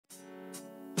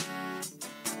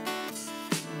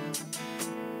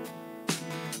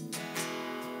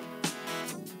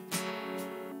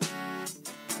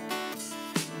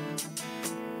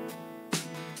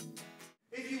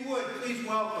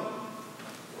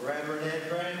Reverend Ed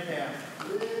Brandcamp.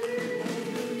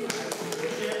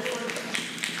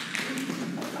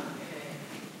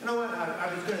 You know what?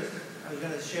 I was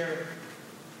gonna share.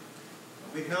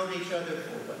 We've known each other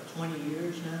for what, 20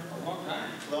 years now? A long time.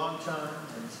 Long time,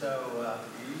 and so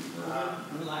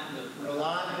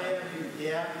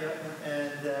yeah.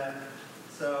 And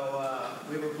so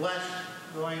we were blessed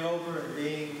going over and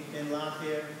being in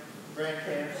Lafayette, Grand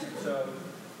Camps. So.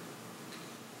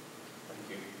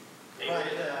 But,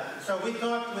 so we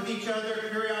talked with each other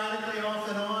periodically off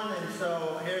and on, and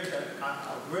so here's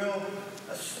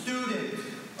a student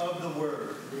of the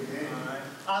Word. All right?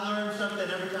 I learn something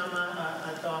every time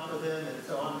I talk with him, and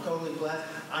so I'm totally blessed.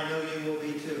 I know you will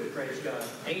be too. Praise God.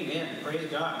 Amen. Praise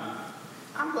God.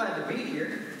 I'm glad to be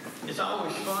here. It's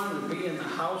always fun to be in the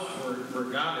house where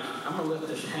God is. I'm going to lift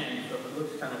this hand, so if it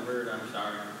looks kind of weird, I'm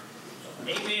sorry.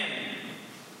 Amen.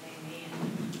 Amen.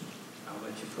 I'll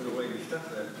let you put away your stuff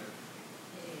there,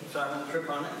 so I don't trip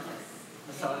on it.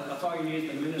 That's all you need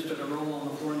is the minister to roll on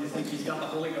the floor and you think he's got the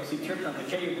Holy Ghost. He tripped on the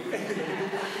cable.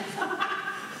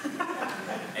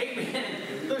 Amen.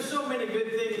 There's so many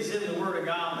good things in the Word of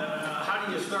God that how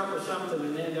do you start with something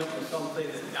and end up with something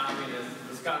that, I mean,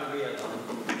 it's got to be a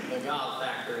God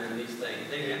factor in these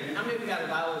things. Amen. How many of you got a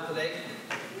Bible today?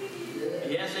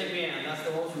 Yes, amen. That's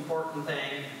the most important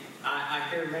thing. I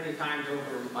hear many times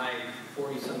over my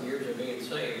 40-some years of being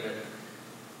saved that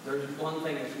there's one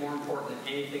thing that's more important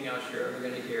than anything else you're ever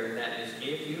going to hear, and that is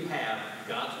if you have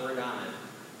God's Word on it,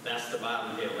 that's the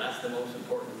bottom deal. That's the most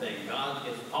important thing. God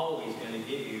is always going to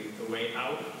give you the way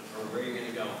out or where you're going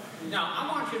to go. Now, I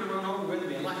want you to run over with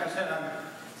me. And like I said,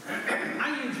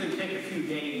 I usually take a few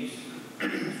days.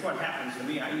 That's what happens to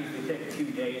me. I usually take a few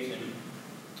days, and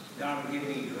God will give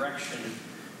me direction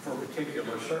for a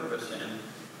particular service. And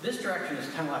this direction is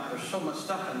kind of like there's so much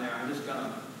stuff in there, I'm just going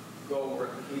to go over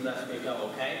it. He lets me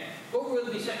go, okay? Go over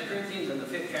with me 2 Corinthians in the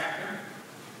 5th chapter.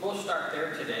 We'll start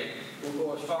there today. We'll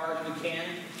go as far as we can.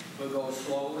 We'll go as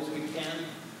slow as we can.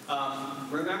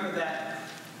 Remember that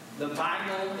the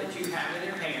Bible that you have in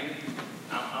your hand,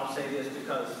 I'll say this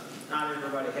because not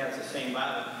everybody has the same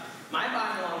Bible. My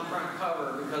Bible on the front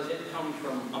cover, because it comes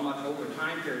from a much older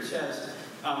time period, says,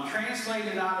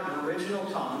 translated out of original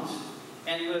tongues,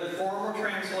 and with former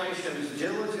translations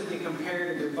diligently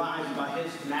compared and revised by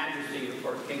His Majesty, of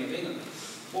course, King of England.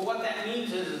 Well, what that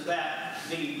means is that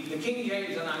the King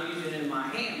James that I'm using in my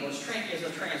hand is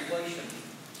a translation.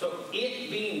 So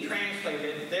it being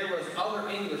translated, there was other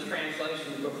English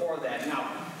translations before that.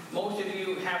 Now, most of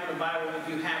you have the Bible, if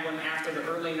you have one after the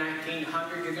early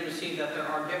 1900s, you're going to see that there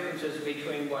are differences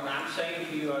between what I'm saying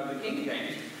to you out of the King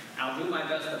James. I'll do my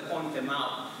best to point them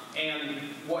out. And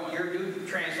what your new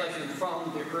translation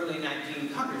from the early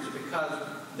 1900s, because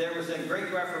there was a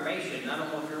great Reformation. I don't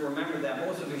know if you remember that.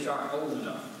 Most of you aren't old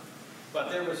enough. But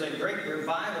there was a great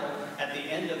revival at the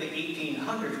end of the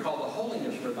 1800s called the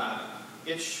Holiness Revival.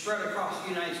 It spread across the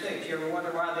United States. You ever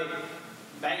wonder why they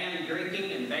banned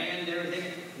drinking and banned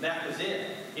everything? That was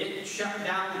it. It shut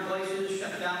down places,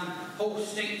 shut down whole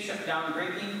states, shut down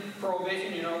drinking,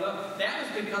 prohibition, you know. That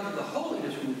was because of the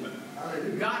holiness movement.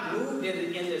 God moved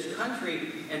in this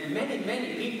country, and many,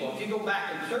 many people, if you go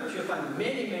back and search, you'll find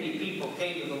many, many people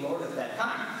came to the Lord at that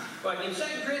time. But in 2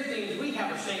 Corinthians, we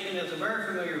have a statement that's a very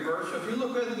familiar verse. So if you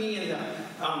look with me in the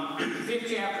 5th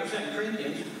chapter of 2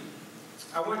 Corinthians,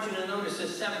 I want you to notice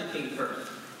this 17th verse.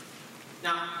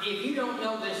 Now, if you don't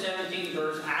know this 17th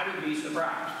verse, I would be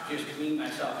surprised, just me,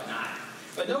 myself, and I.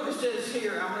 But notice this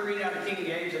here. I'm going to read out the King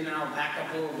James, and then I'll back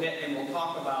up a little bit, and we'll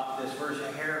talk about this verse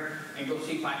here, and go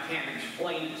see if I can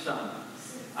explain it some.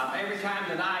 Every time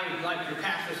that I, like your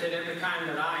pastor said, every time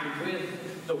that I'm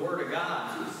with the Word of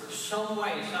God, some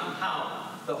way, somehow,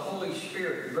 the Holy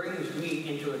Spirit brings me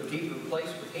into a deeper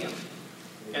place with Him.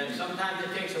 And sometimes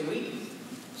it takes a week.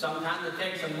 Sometimes it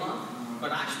takes a month.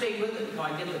 But I stay with it until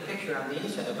I get the picture on the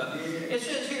inside. But it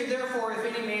says here, therefore,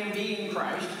 if any man be in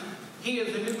Christ, he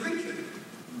is a new creature.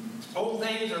 Old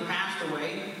things are passed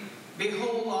away.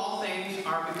 Behold, all things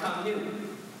are become new.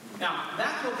 Now,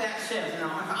 that's what that says.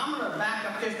 Now, I'm going to back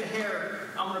up just a hair.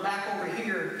 I'm going to back over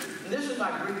here. And this is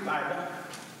my Greek Bible.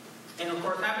 And, of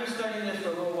course, I've been studying this for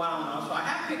a little while now. So I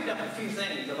have picked up a few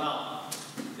things about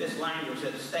this language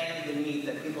that stands beneath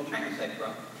that people translate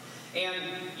from. And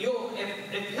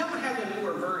if someone has a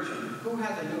newer version, who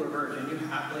has a newer version?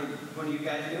 I believe one of you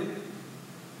guys do?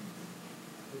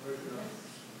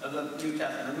 Of the New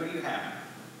Testament. What do you have?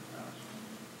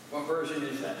 What version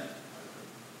is that?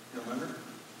 You remember?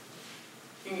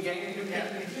 King James? New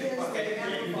Testament? Okay.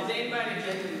 Does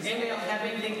anybody else have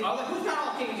anything other? Who's got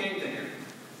all King James in here?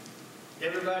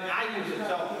 Everybody? I use it.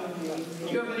 So,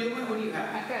 you have a new one? What do you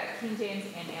have? I've got King James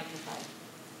and Amplified.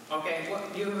 Okay,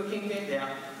 what, do you have a King James?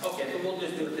 Yeah. Okay, so we'll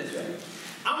just do it this way.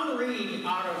 I'm going to read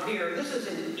out of here. This is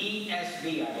an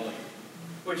ESV, I believe,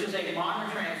 which is a modern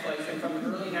translation from the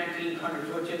early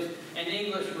 1900s, which is an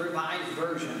English Revised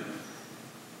Version.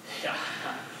 Yeah.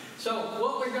 So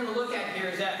what we're going to look at here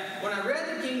is that when I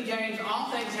read the King James, all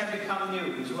things have become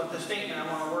new, is what the statement I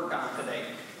want to work on today.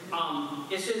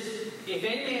 It says, if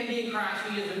any man be in Christ,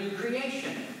 he is a new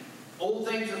creation. Old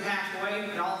things are passed away,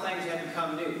 and all things have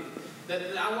become new.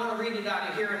 I want to read it out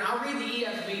of here, and I'll read the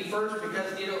ESV first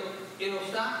because it'll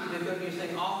stop you the good news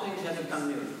thing. All things have become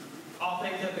new. All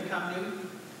things have become new.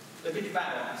 Look at your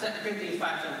Bible. 2 Corinthians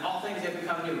 5:7. All things have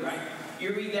become new, right?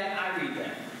 You read that, I read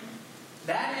that.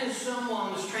 That is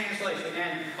someone's translation.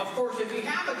 And, of course, if you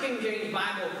have a King James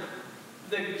Bible,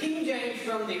 the King James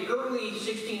from the early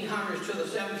 1600s to the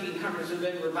 1700s have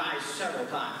been revised several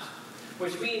times.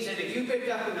 Which means that if you picked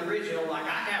up an original, like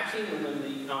I have seen them in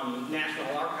the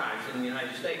National Archives in the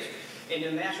United States, in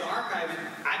the National Archives,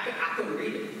 I couldn't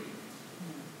read it.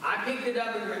 I picked it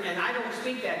up, and I don't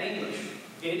speak that English.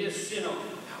 It is,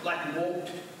 like woke.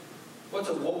 What's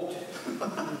a woke?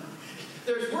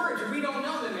 There's words, we don't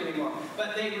know them anymore.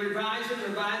 But they revise it,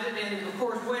 and of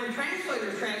course, when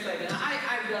translators translate, and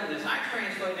I've done this, I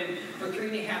translated for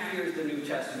 3.5 years the New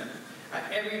Testament.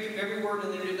 Every word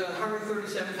in the New Testament,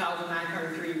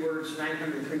 137,903 words,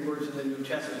 903 words in the New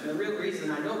Testament. And the real reason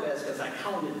I know that is because I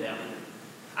counted them.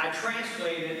 I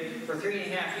translated for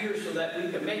 3.5 years so that we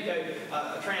could make a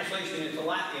translation into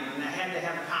Latin, and I had to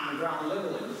have a common ground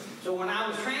literally. So when I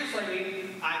was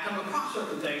translating, I come across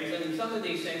certain things, and some of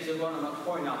these things is what I'm going to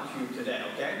point out to you today,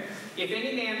 okay? If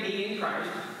any man be in Christ,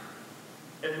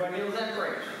 everybody knows that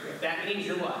phrase. That means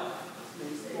you're what?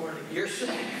 You're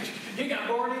saved. You got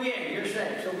born again. You're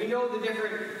saved. So we know the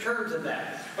different terms of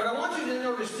that. But I want you to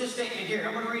notice this statement here.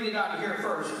 I'm going to read it out of here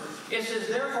first. It says,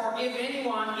 therefore, if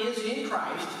anyone is in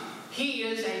Christ, he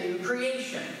is a new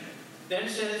creation. Then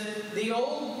it says, the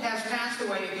old has passed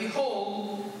away.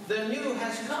 Behold, the new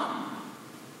has come.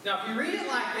 Now, if you read it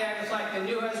like that, it's like the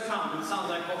new has come. It sounds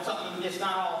like, well, something, it's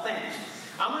not all things.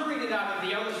 I'm going to read it out of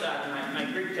the other side of my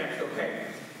Greek text, okay?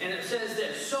 And it says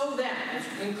this, so then, it's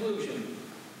conclusion.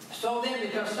 So then,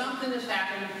 because something has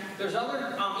happened, there's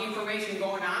other information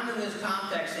going on in this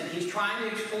context that he's trying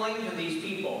to explain to these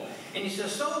people. And he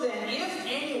says, so then, if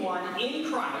anyone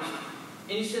in Christ,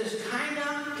 and he says,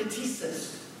 kaina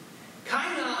katesis.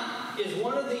 Kaina is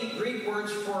one of the Greek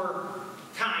words for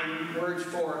time, words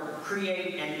for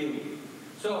create and new.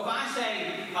 So if I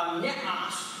say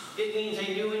neos, it means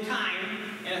a new in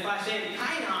time. And if I say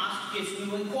kainos, it's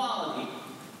new in quality.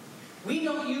 We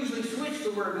don't usually switch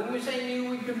the word. When we say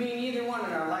new, we could mean either one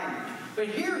in our language. But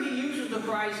here he uses the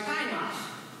phrase kainos,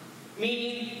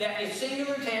 meaning that it's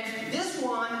singular tense. This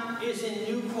one is in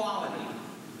new quality.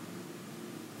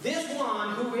 This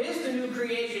one, who is the new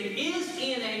creation, is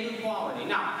in a new quality.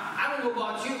 Now, I don't know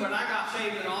about you, but I got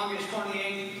saved on August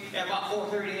 28th at about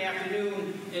 4:30 in the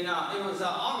afternoon. And it was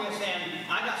August, and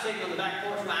I got saved on the back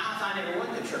porch of my house. I never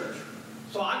went to church.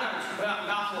 So I got a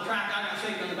gospel tract. I got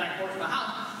saved on the back porch of my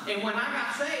house. And when I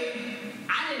got saved,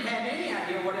 I didn't have any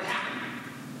idea what had happened.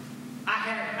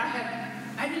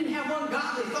 I didn't have one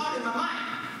godly thought in my mind.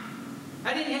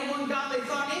 I didn't have one godly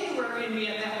thought anywhere in me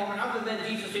at that moment other than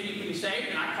Jesus said you could be saved,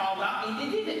 and I called out and he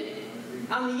did it.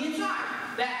 On the inside,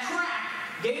 that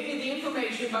tract gave me the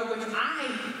information by which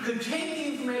I could take the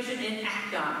information and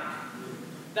act on it.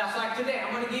 That's like today.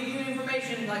 I'm going to give you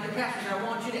information like the pastor said. I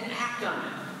want you to act on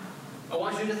it. I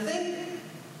want you to think.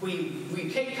 We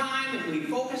take time and we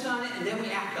focus on it and then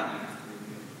we act on it.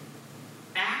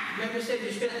 Act, remember it said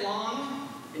you spent long,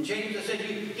 and James said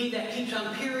he that keeps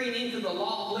on peering into the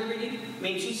law of liberty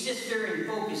means he sits there and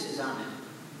focuses on it.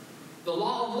 The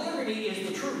law of liberty is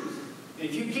the truth. And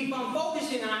if you keep on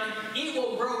focusing on it, it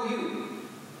will grow you.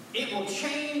 It will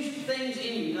change things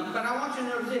in you. Now, but I want you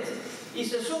to notice this. He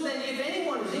says, so then if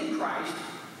anyone is in Christ,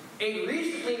 a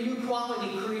recently new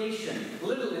quality creation.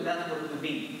 Literally, that's what it would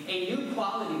be. A new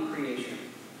quality creation.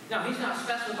 Now, he's not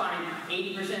specifying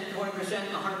 80%, 20%,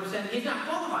 100%. He's not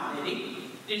qualifying, did he?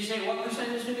 Did he say what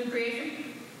percent is the new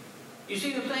creation? You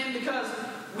see what I'm saying? Because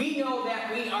we know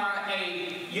that we are a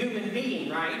human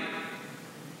being, right?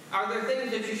 Are there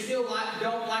things that you still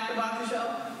don't like about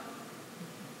yourself?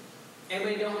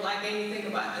 Anybody don't like anything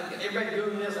about it? Everybody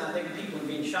doing this, and I think people are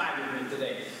being shy with me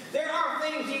today. There are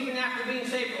things, even after being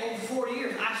saved for over 40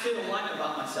 years, I still don't like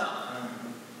about myself.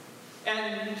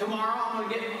 And tomorrow I'm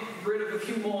going to get rid of a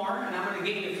few more, and I'm going to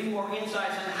gain a few more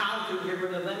insights on how to get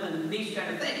rid of them and these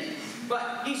kind of things.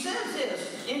 But he says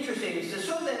this, interesting, he says,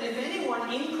 so that if anyone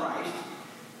in Christ,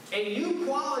 a new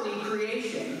quality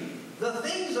creation, the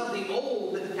things of the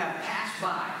old have passed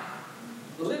by.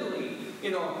 literally,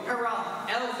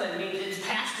 paralelthen means it's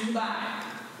passed you by.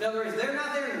 In other words, they're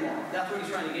not there anymore. That's what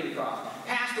he's trying to get across.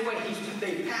 Passed away,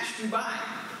 they passed you by.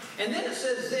 And then it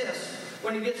says this,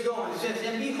 when it gets going, it says,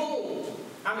 and behold.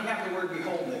 How many have the word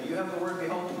behold there? You have the word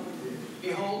behold?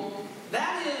 Behold.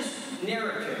 That is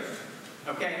narrative.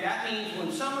 Okay, that means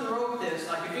when someone wrote this,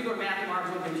 like if you go to Matthew,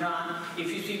 Mark, Luke, and John,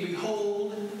 if you see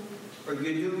behold, or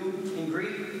you do in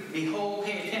Greek, behold,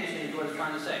 pay attention is what it's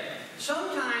trying to say.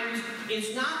 Sometimes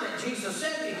it's not that Jesus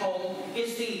said behold,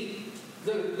 it's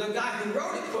the guy who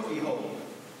wrote it put behold.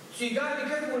 So you got to be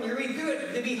careful when you read through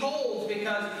it, the beholds,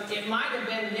 because it might have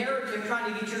been narrative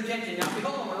trying to get your attention. Now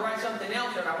behold, I'm going to write something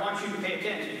else that I want you to pay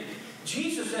attention.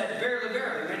 Jesus said, verily,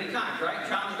 verily, many times, right?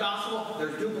 John's Gospel,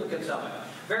 there's duplicates of it.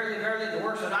 Verily, verily, the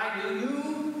works that I do,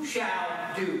 you shall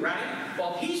do, right?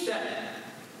 Well, he said it.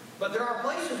 But there are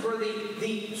places where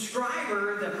the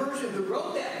scriber, the person who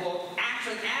wrote that book,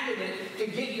 actually added it to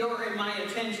get your and my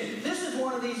attention. This is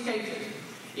one of these cases.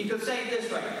 You could say it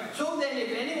this way. So then,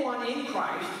 if anyone in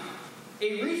Christ,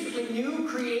 a recently new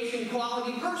creation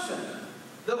quality person,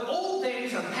 the old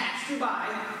things have passed you by,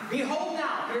 behold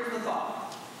now, here's the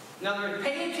thought. In other words,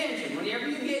 pay attention. Whenever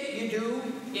you get, you do,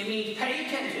 it means pay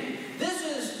attention. This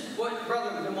is what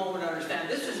Brother DeMoe would understand.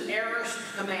 This is aorist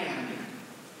command.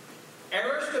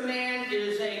 Aorist command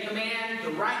is a command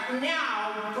to right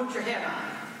now put your head on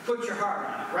it. Put your heart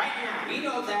on it. Right now. He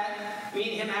knows that. Me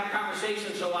and him have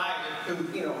conversations so I can,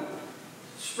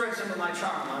 spread some of my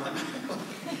charm on him.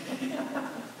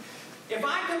 If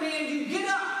I command you, get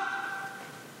up.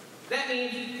 That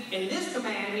means, in this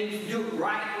command, means do it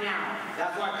right now.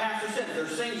 That's why Pastor said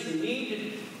there's things you need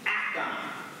to act on.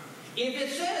 If it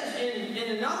says,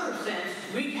 in another sense,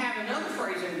 we have another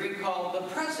phrase in Greek called the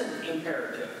present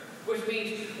imperative, which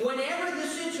means whenever the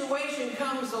situation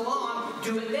comes along,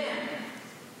 do it then.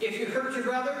 If you hurt your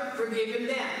brother, forgive him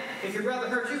then. If your brother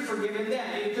hurt you, forgive him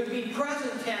then. It could be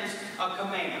present tense, a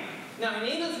command. Now, in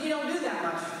English, we don't do that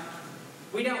much.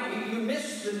 We don't. You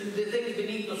miss the things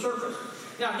beneath the surface.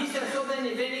 Now, he says, so then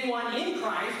if anyone in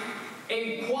Christ,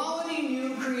 a quality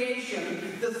new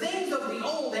creation, the things of the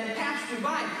old have passed you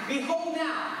by. Behold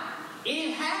now,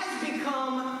 it has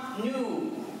become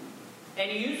new. And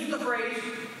he uses the phrase,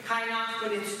 kainos,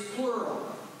 but it's plural.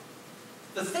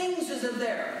 The things isn't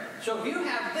there. So if you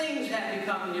have things that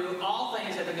become new, all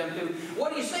things have become new.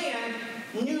 What he's saying,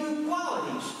 new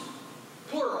qualities.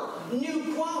 Plural.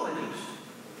 New qualities.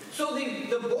 So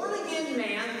the born-again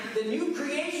man, the new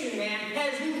creation man,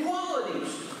 has new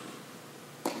qualities.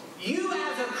 You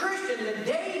as a Christian, the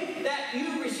day that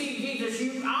you receive Jesus,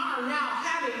 you are now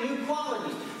having new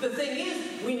qualities. The thing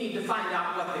is, we need to find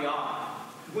out what they are.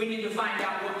 We need to find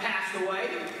out what passed away.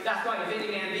 That's why if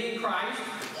any man be in Christ,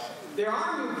 there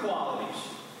are new qualities.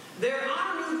 There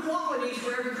are new qualities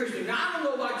for every Christian. Now, I don't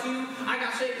know about you. I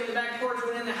got saved from the back porch,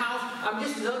 went in the house. I'm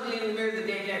just as ugly in the mirror the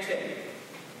next day.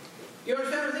 You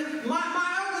understand what I'm saying? My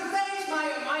ugly face,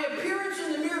 my appearance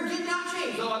in the mirror did not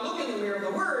change. Though I look in the mirror of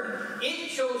the Word, it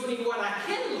shows me what I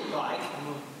can look like.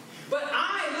 But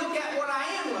I look at what I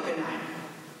am looking at.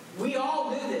 We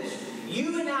all do this.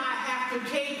 You and I have to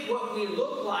take what we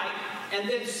look like and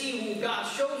then see when God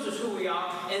shows us who we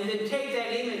are, and then take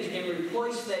that image and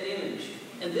replace that image.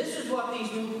 And this is what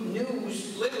these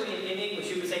news, literally in English,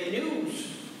 you would say news.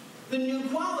 The new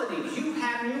qualities. You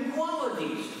have new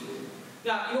qualities.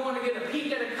 Now, you want to get a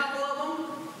peek at a couple of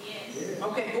them? Yes.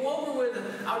 Okay, go over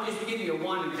with, I'll just give you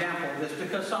one example of this,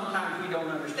 because sometimes we don't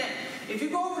understand. If you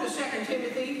go over to 2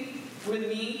 Timothy with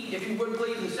me, if you would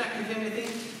please, in 2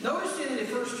 Timothy, notice in the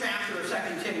first chapter of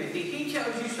 2 Timothy, he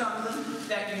tells you something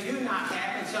that you do not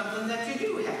have and something that you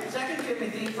do have. 2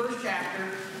 Timothy, first chapter,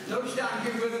 notice down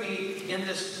here with me in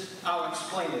this, I'll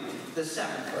explain it, the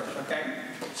 7th verse, okay?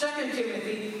 2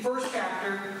 Timothy, first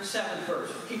chapter, 7th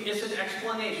verse. It's an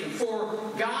explanation.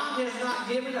 For God has not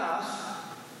given us,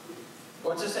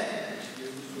 what's it say?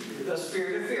 The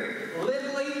spirit of fear.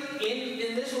 Literally,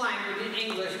 in this language, in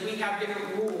English, we have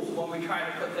different rules when we try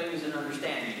to put things in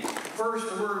understanding.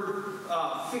 First, the word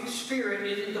spirit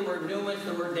isn't the word pneuma, it's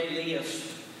the word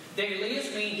delius.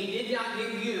 Delius means he did not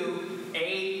give you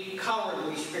a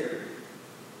cowardly spirit.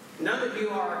 None of you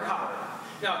are a coward.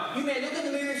 Now, you may look in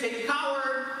the mirror and say,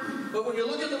 coward, but when you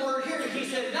look at the word here, he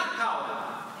said, not coward.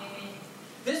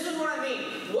 This is what I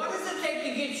mean. What does it take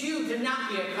to get you to not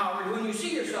be a coward when you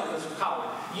see yourself as a coward?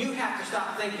 You have to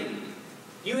stop thinking.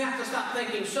 You have to stop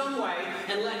thinking some way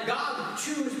and let God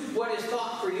choose what is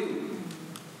thought for you.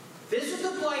 This is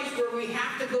the place where we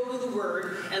have to go to the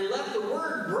Word and let the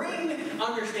Word bring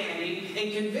understanding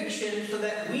and conviction so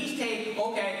that we stay,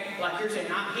 okay, like you're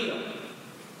saying, I'm healed.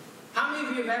 How many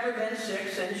of you have ever been sick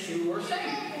since you were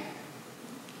saved?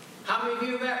 How many of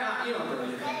you have ever, you don't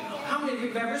really know. How many of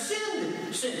you have ever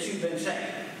sinned since you've been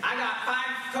saved? I got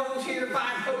 5 toes here,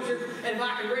 5 toes here, and if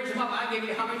I can raise them up, I'll give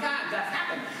you how many times that's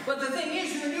happened. But the thing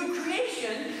is, you're a new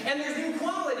creation, and there's new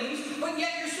qualities, but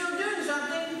yet you're still doing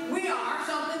something. We are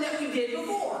something that we did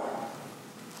before.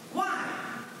 Why?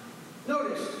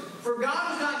 Notice, for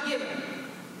God is not given.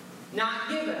 Not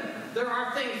given. There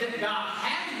are things that God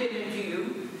has given to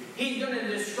you. He's going to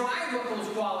describe what those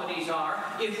qualities are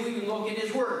if we look at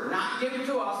His Word. Not given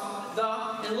to us,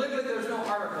 and literally there's no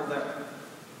article there.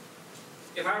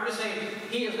 If I were to say,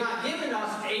 He has not given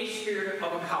us a spirit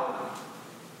of a coward.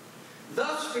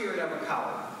 The spirit of a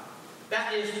coward.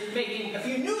 That is making, if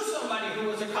you knew somebody who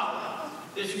was a coward,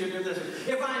 this you could do this.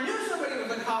 If I knew somebody who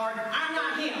was a coward, I'm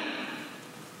not him.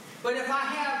 But if I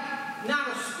have not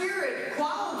a spirit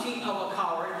quality of a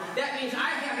coward, that means I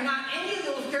have not any of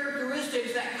those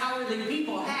characteristics that cowardly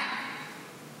people have.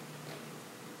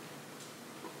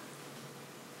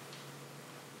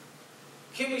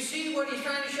 Can we see what he's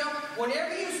trying to show?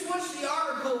 Whenever you switch the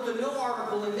article to no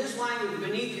article in this language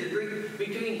beneath your Greek,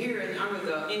 between here and under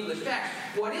the English text,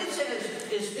 what it says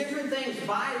is different things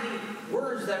by the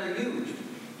words that are used.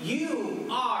 You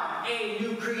are a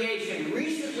new creation,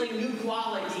 recently new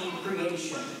quality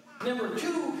creation. Number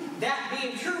 2, that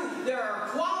being true, there are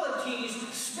qualities,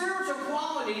 spiritual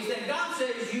qualities that God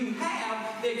says you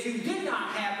have that you did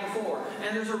not have before.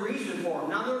 And there's a reason for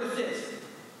them. Now notice this,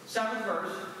 7th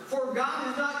verse. For God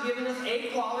has not given us a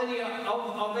quality of a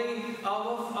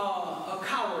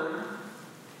coward.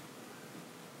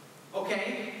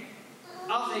 Okay?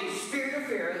 I'll say spirit of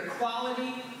fear, the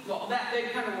quality, well, that they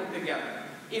kind of work together.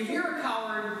 If you're a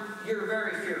coward, you're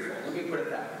very fearful. Let me put it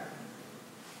that way.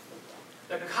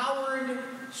 The coward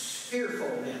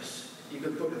fearfulness, you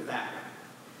could put it that way.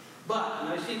 But,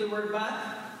 now you see the word but?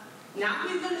 Now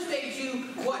he's going to state to you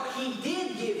what he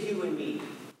did give you and me.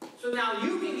 So now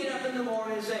you can get up in the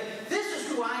morning and say, this is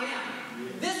who I am.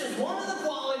 This is one of the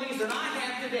qualities that I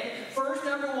have today. First,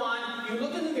 number 1, you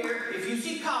look in the mirror. If you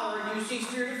see coward, you see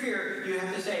spirit of fear, you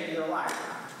have to say you're a liar.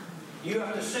 You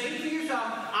have to say to yourself,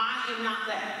 I am not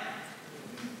that.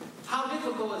 How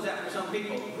difficult is that for some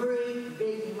people? Great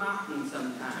big mountain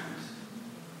sometimes.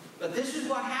 But this is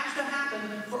what has to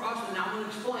happen for us, and I'm going to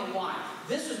explain why.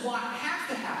 This is what has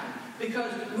to happen,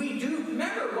 because we do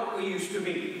remember what we used to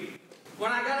be.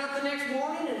 When I got up the next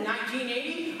morning in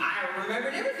 1980, I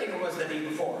remembered everything it was the day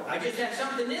before. I just had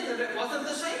something in there that wasn't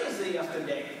the same as the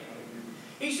yesterday.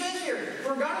 He says here,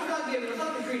 for God has not given us,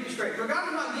 let me read it straight, for God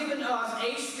has not given us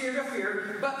a spirit of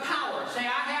fear, but power. Say, I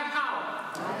have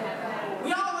power. I have power.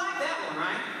 We all like that one,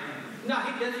 right? Now,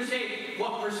 does he say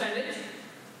what percentage?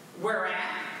 Where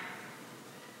at?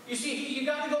 You see, you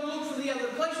got to go look for the other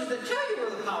places that tell you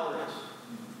where the power is.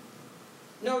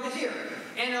 Notice here,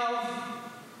 and of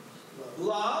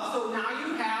love, so now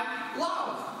you have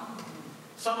love.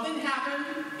 Something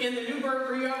happened in the new birth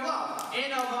where you have love.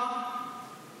 And of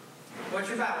what's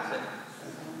your Bible say?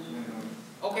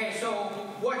 Okay, so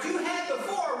what you had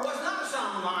before was not a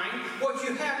sound mind. What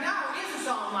you have now is a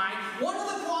sound mind. One of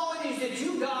the qualities that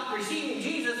you got receiving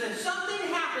Jesus is something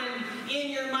happened in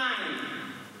your mind.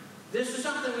 This is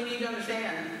something we need to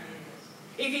understand.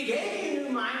 If he gave you a new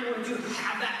mind, wouldn't you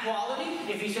have that quality?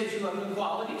 If he says you have new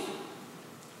qualities?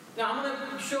 Now, I'm going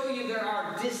to show you there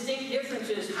are distinct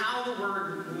differences how the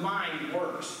word mind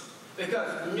works.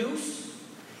 Because nous,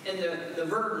 and the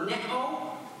verb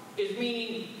neo, is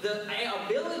meaning the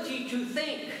ability to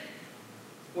think.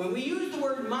 When we use the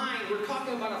word mind, we're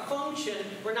talking about a function,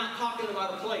 we're not talking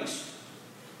about a place.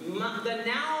 The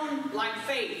noun, like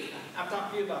faith, I've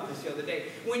talked to you about this the other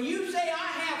day. When you say, I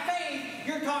have faith,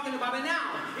 you're talking about a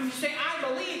noun. If you say, I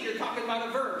believe, you're talking about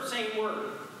a verb, same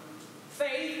word.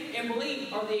 Faith and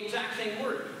belief are the exact same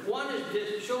word. One is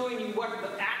just showing you what the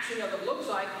action of it looks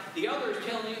like. The other is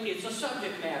telling you it's a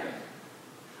subject matter.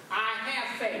 I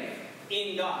have faith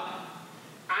in God.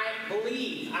 I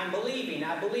believe. I'm believing.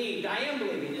 I believed. I am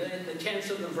believing. The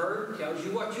tense of the verb tells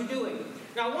you what you're doing.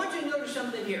 Now, I want you to notice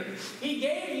something here. He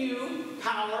gave you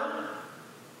power.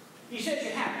 He says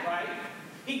you have it, right?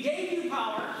 He gave you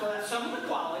power, so that's some of the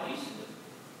qualities.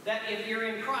 That if you're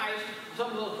in Christ, some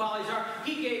of those qualities are,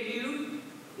 he gave you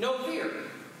no fear.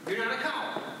 You're not a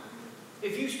coward.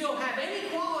 If you still have any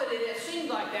quality that seems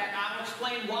like that, I'll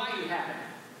explain why you have it.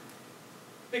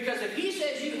 Because if he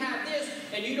says you have this,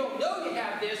 and you don't know you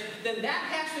have this, then that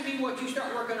has to be what you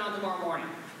start working on tomorrow morning.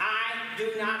 I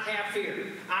do not have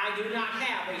fear. I do not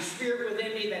have a spirit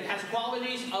within me that has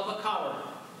qualities of a coward.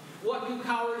 What do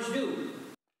cowards do?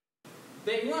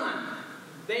 They run.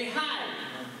 They hide.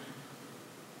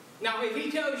 Now, if he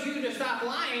tells you to stop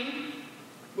lying,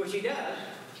 which he does,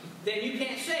 then you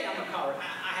can't say I'm a coward.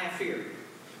 I have fear.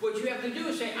 What you have to do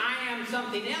is say, I am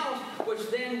something else,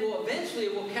 which then will eventually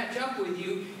catch up with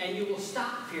you, and you will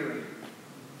stop fearing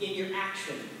in your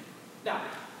action. Now,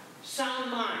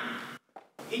 sound mind.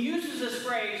 He uses this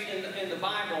phrase in the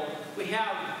Bible. We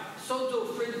have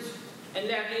sozo fridzo, and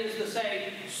that is to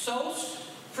say sos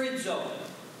fridzo.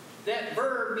 That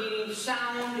verb meaning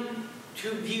sound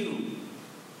to view.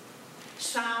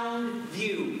 Sound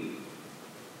view.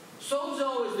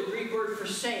 Sozo is the Greek word for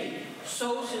safe.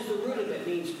 Sos is the root of it,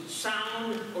 means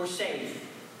sound or safe.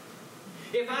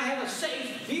 If I have a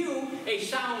safe view, a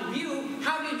sound view,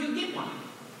 how did you get one?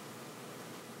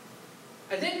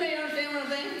 Does anybody understand what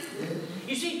I'm saying? Yes.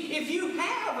 You see, if you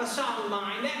have a sound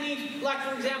mind, that means, like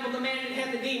for example, the man that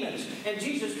had the demons, and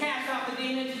Jesus cast out the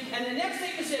demons, and the next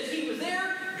thing it says, he was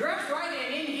there, dressed right,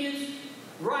 and in his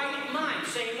right mind.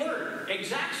 Same word,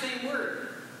 exact same word.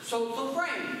 Sozo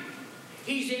frame.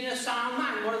 He's in a sound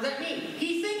mind. What does that mean?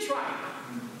 He thinks right.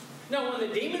 Now, when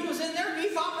the demon was in there, he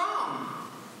thought wrong.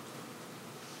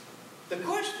 The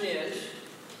question is,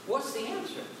 what's the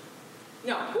answer?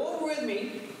 Now, go over with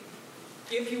me,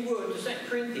 if you would, to 2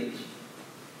 Corinthians.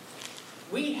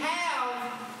 We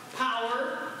have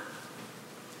power,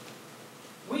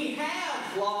 we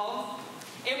have love,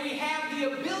 and we have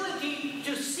the ability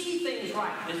to see things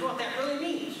right, is what that really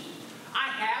means. I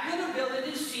have an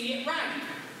ability to see it right.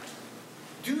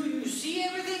 Do you see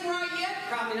everything right yet?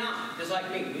 Probably not. Just like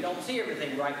me, we don't see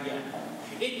everything right yet.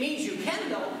 It means you can,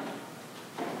 though.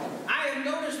 I have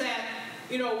noticed that,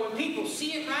 when people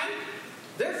see it right,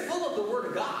 they're full of the Word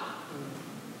of God.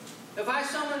 If I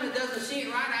someone that doesn't see it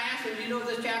right, I ask them, do you know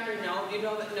this chapter? No. Do you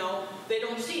know that? No. They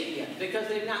don't see it yet because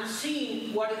they've not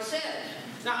seen what it says.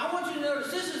 Now, I want you to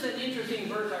notice this is an interesting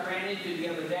verse I ran into the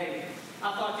other day.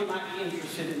 I thought you might be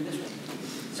interested in this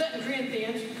one. 2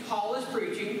 Corinthians, Paul is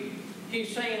preaching.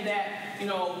 He's saying that,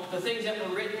 the things that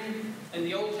were written in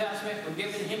the Old Testament were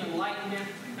given him enlightenment.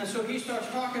 And so he starts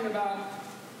talking about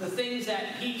the things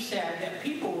that he said that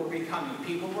people were becoming.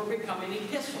 People were becoming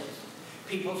epistles.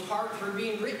 People's hearts were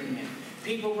being written in.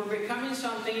 People were becoming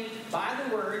something by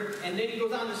the Word. And then he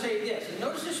goes on to say this. And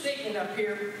notice this statement up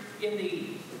here in the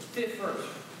 5th verse.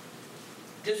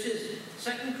 This is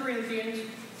 2 Corinthians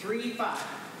 3:5.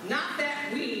 Not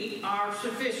that we are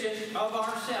sufficient of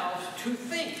ourselves to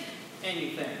think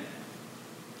anything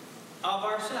of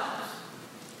ourselves.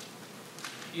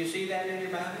 You see that in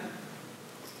your Bible?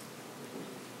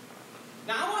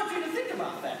 Now I want you to think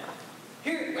about that.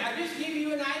 Here, I just give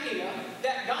you an idea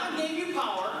that God gave you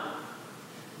power,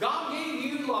 God gave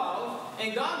you love,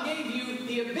 and God gave you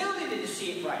the ability to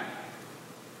see it right.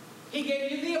 He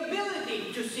gave you the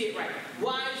ability to see it right.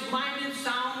 Wise-minded,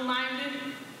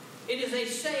 sound-minded. It is a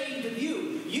saved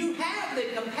view. You have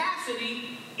the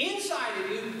capacity inside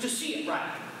of you to see it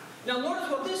right. Now notice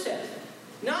what this says.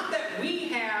 Not that we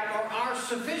have or are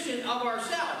sufficient of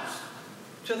ourselves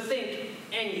to think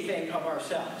anything of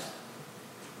ourselves.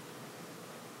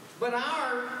 But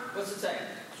what's it say?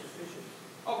 Sufficient.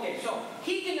 Okay, so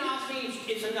hetenos means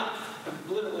it's enough.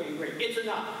 Literally Greek. It's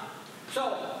enough.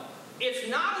 So, it's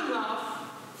not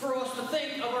enough for us to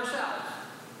think of ourselves.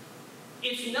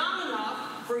 It's not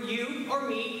enough for you or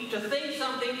me to think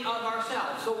something of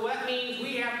ourselves. So that means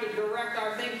we have to direct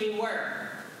our thinking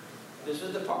where? This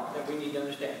is the part that we need to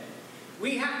understand.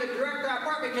 We have to direct our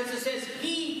part because it says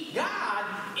God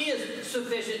is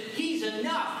sufficient. He's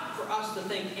enough for us to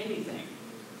think anything.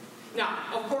 Now,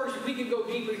 of course, we could go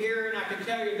deeper here, and I can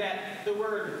tell you that the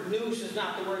word nous is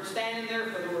not the word standing there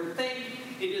for the word think.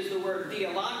 It is the word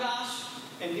dialogos,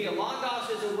 and dialogos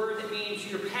is a word that means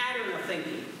your pattern of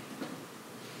thinking.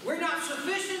 We're not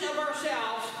sufficient of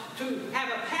ourselves to have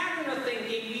a pattern of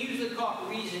thinking. We usually call it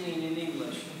reasoning in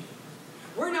English.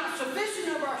 We're not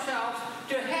sufficient of ourselves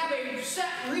to have a set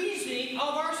reasoning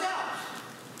of ourselves.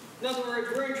 In other words,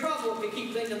 we're in trouble if you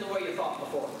keep thinking the way you thought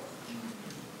before.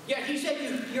 Yet he said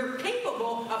you're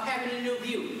capable of having a new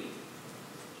view.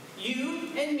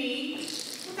 You and me.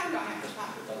 What time do I have to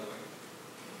stop it, by the way?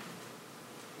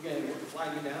 You going to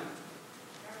flag me down?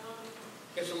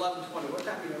 It's 11:20. What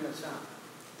time do you want to stop?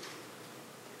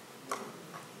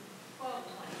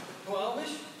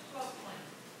 12-ish? 12:20.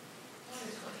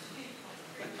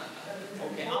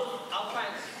 Okay, I'll try.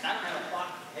 I don't have a clock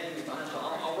ahead of me, so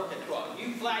I'll work at 12.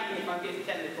 You flag me if I'm getting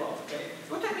 10 to 12, okay?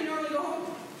 What time do you normally go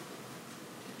home?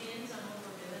 Depends on what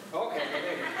we're doing. Okay,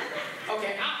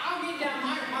 okay. I'll get down.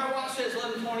 My watch says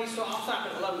 11:20, so I'll stop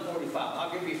at 11:45.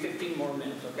 I'll give you 15 more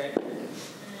minutes, okay?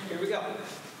 Here we go.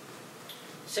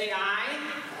 Say I.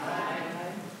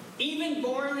 Even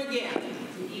born again.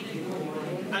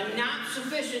 I'm not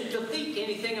sufficient to think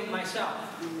anything of myself.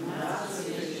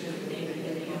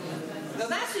 Now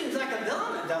that seems like a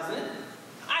dilemma, doesn't it?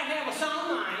 I have a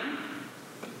sound mind.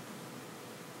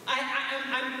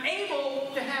 I'm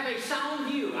able to have a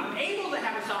sound view. I'm able to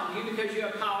have a sound view because you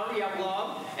have power, you have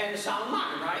love, and a sound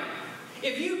mind, right?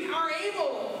 If you are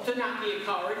able to not be a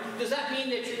coward, does that mean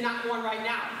that you're not one right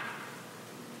now?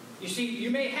 You see, you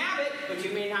may have it, but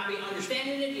you may not be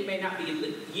understanding it. You may not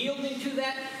be yielding to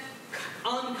that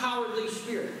uncowardly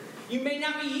spirit. You may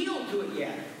not be yielded to it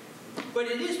yet. But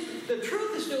it is, the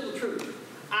truth is still the truth.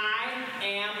 I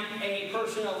am a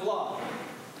person of love,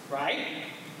 right?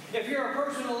 If you're a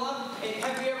person of love,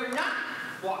 have you ever not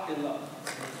walked in love?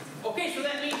 Okay, so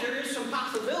that means there is some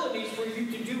possibilities for you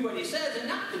to do what he says and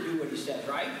not to do what he says,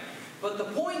 right? But the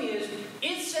point is,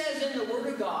 it says in the Word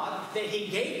of God that he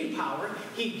gave you power,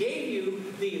 he gave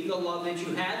you the love that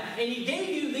you had, and he gave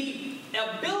you the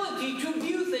ability to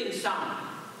view things sound.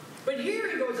 But here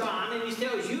he goes on and he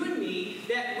tells you and me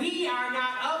that we are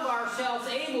not of ourselves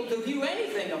able to view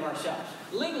anything of ourselves.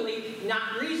 Literally,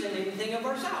 not reason anything of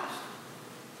ourselves.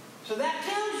 So that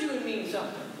tells you and me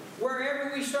something.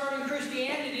 Wherever we start in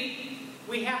Christianity,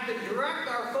 we have to direct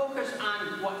our focus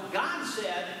on what God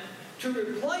said to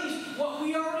replace what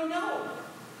we already know.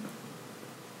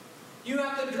 You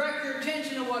have to direct your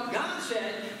attention to what God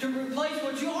said to replace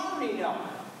what you already know.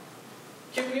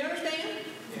 Can we understand?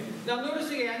 Now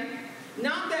notice again,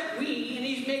 not that we, and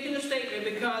he's making a statement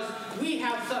because we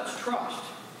have such trust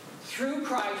through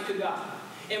Christ to God.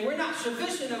 And we're not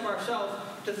sufficient of ourselves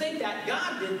to think that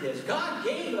God did this. God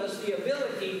gave us the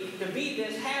ability to be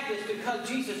this, have this, because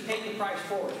Jesus paid the price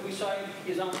for us. We saw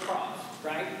his on the cross,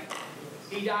 right?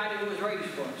 He died and was raised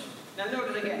for us. Now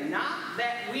notice again, not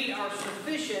that we are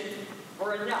sufficient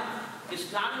or enough.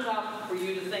 It's not enough for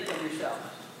you to think of yourselves.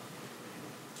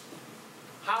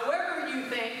 However you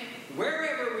think,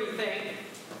 wherever we think,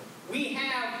 we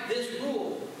have this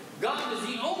rule. God is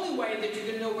the only way that you're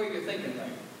going to know where you're thinking right.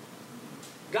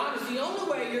 God is the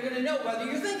only way you're going to know whether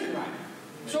you're thinking right.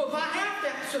 So if I have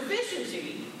that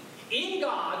sufficiency in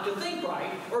God to think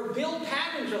right, or build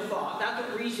patterns of thought, that's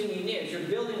what reasoning is. You're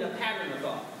building a pattern of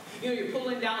thought. You know, you're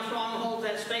pulling down strongholds,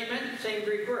 that statement, same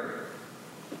Greek word.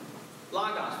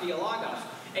 Logos, theologos,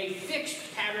 a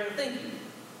fixed pattern of thinking.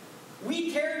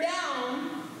 We tear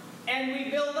down and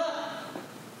we build up.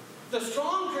 The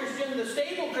strong Christian, the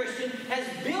stable Christian, has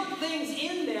built things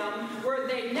in them where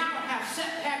they now have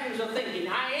set patterns of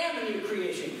thinking. I am a new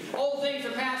creation. Old things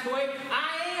are passed away.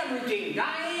 I am redeemed.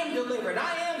 I am delivered.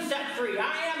 I am set free.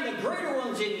 I am the greater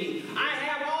ones in me. I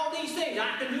have all these things.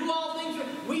 I can do all things.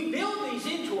 We build these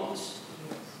into us.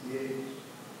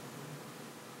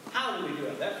 How do we do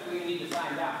it? That's what we need to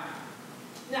find out.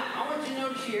 Now, I want you to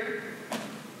notice here,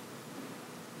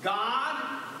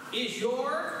 God is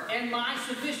your and my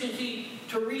sufficiency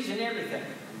to reason everything.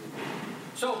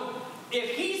 So,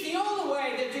 if he's the only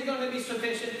way that you're going to be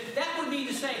sufficient, that would be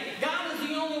to say, God is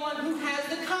the only one who has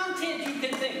the content you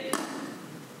can think.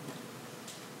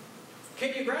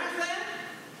 Can you grasp that?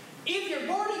 If you're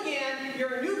born again,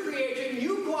 you're a new creation,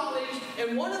 new qualities,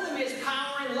 and one of them is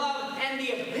power and love and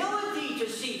the ability to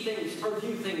see things or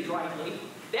view things rightly.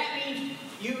 That means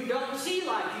you don't see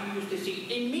like you used to see.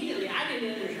 Immediately, I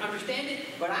didn't understand it,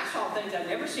 but I saw things I'd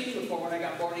never seen before when I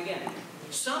got born again.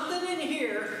 Something in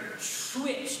here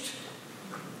switched.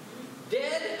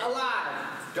 Dead,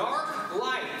 alive, dark,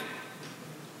 light.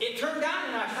 It turned on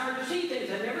and I started to see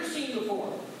things I'd never seen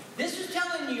before. This is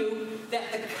telling you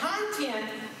that the content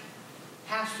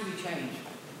has to be changed.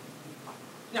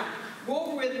 Now, go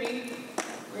over with me.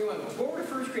 Where you want to go? Go over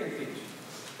to 1 Corinthians.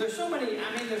 There's so many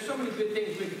good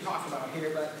things we could talk about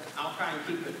here, but I'll try and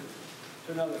keep it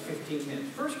to another 15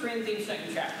 minutes. 1 Corinthians,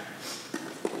 2nd chapter.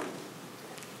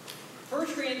 1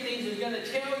 Corinthians is going to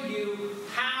tell you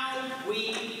how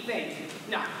we think.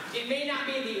 Now, it may not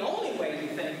be the only way you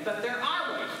think, but there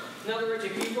are ways. In other words,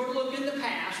 if you were to look in the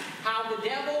past, how the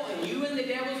devil and you in the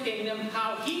devil's kingdom,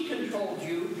 how he controlled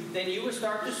you, then you would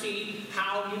start to see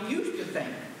how you used to think.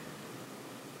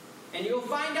 And you'll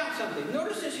find out something.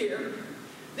 Notice this here.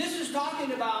 This is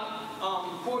talking about,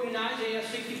 quoting Isaiah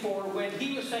 64, when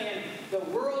he was saying the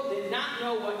world did not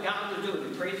know what God was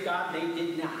doing. Praise God, they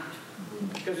did not.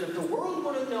 Because if the world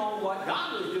would have known what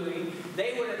God was doing,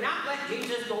 they would have not let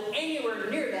Jesus go anywhere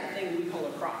near that thing we call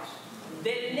a cross.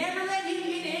 They'd never let him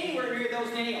get anywhere near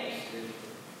those nails.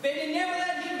 They'd never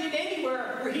let him get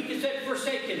anywhere where he could say,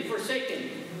 forsaken, forsaken.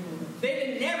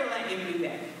 They'd never let him do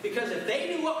that. Because if they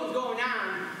knew what was going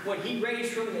on when he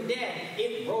raised from the dead,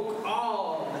 it broke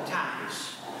all the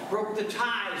ties. Broke the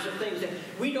ties of things that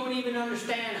we don't even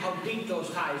understand how deep those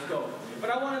ties go.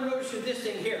 But I want to notice this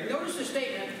thing here. Notice the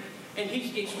statement, and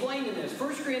he's explaining this.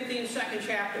 1 Corinthians 2nd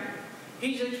chapter.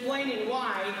 He's explaining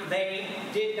why they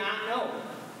did not know.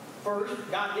 First,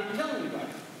 God didn't tell anybody.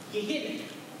 He hid it.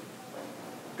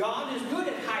 God is good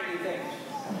at hiding things.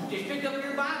 Just pick up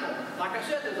your Bible. Like I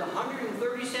said, there's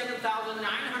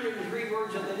 137,903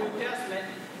 words of the New Testament,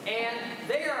 and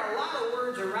there are a lot of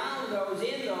words around those,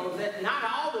 in those, that not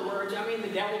all the words. I mean, the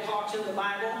devil talks in the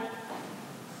Bible.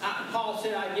 Paul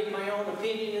said, I give my own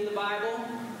opinion in the Bible.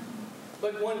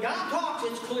 But when God talks,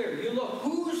 it's clear. You look,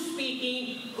 who's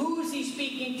speaking, who is he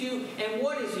speaking to, and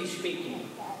what is he speaking?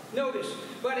 Notice,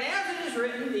 but as it is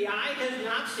written, the eye has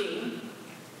not seen.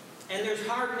 And there's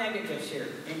hard negatives here.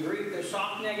 In Greek, there's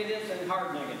soft negatives and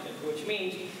hard negatives, which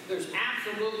means there's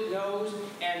absolute no's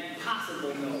and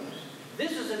possible no's.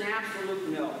 This is an absolute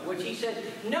no, which he said,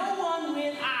 no one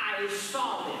with eyes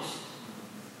saw this.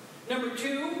 Number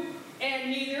 2, and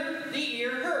neither the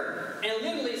ear heard. And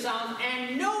literally sounds,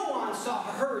 and no one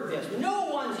heard this. No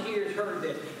one's ears heard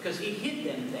this, because he hid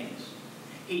them things.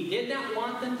 He did not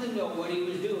want them to know what he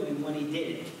was doing when he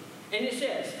did it. And it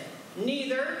says,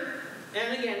 neither...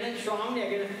 And again, that's strong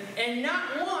negative. And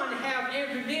not one have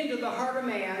entered into the heart of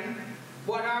man.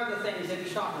 What are the things that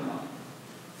he's talking about?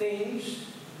 Things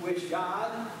which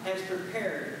God has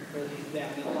prepared for them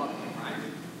that love him, right?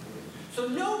 So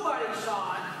nobody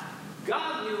saw it.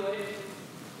 God knew it.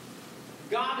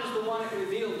 God is the one that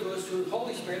revealed to us through the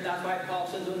Holy Spirit. That's why Paul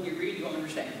says when you read, you'll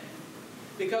understand.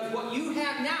 Because what you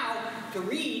have now to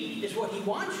read is what he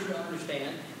wants you to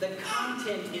understand. The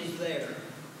content is there.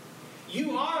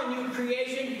 You are a new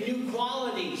creation, new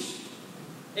qualities.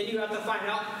 And you have to find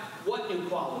out what new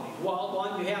qualities. Well,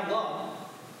 1, you have love.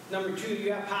 Number 2,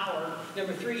 you have power.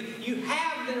 Number 3, you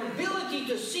have the ability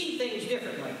to see things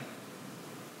differently.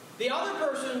 The other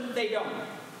person, they don't.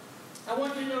 I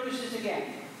want you to notice this again.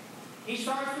 He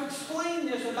starts to explain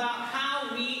this about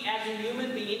how we as a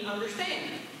human being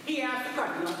understand. He asked the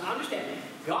question, understand,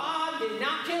 God did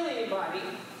not tell anybody.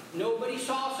 Nobody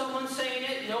saw someone saying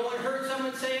it. No one heard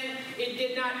someone saying it. It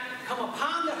did not come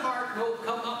upon the heart, nor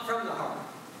come up from the heart.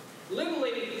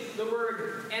 Literally, the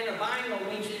word anabino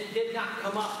means it did not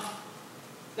come up.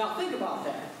 Now, think about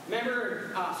that.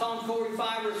 Remember Psalm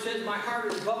 45 where it says, my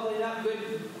heart is bubbling up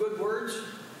good words?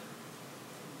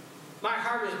 My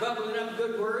heart is bubbling up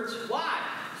good words. Why?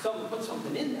 Someone put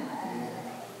something in there.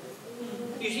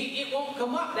 You see, it won't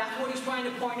come up. That's what he's trying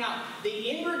to point out. The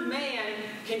inward man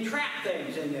can trap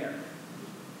things in there.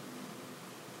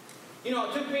 You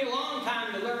know, it took me a long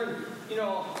time to learn,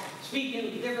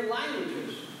 speaking different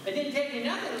languages. It didn't take me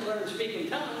nothing to learn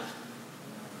speaking tongues.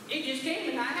 It just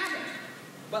came and I haven't.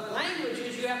 But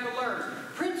languages you have to learn.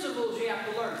 Principles you have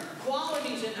to learn.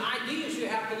 Qualities and ideas you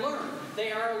have to learn.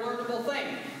 They are a learnable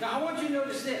thing. Now, I want you to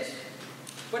notice this.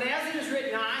 But as it is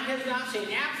written, eye has not seen,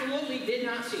 absolutely did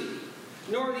not see,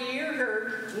 nor the ear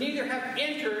heard, neither have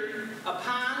entered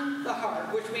upon the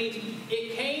heart, which means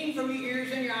it came from your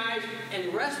ears and your eyes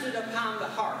and rested upon the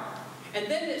heart. And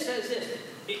then it says this,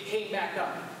 it came back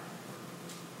up.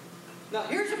 Now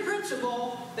here's a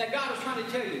principle that God is trying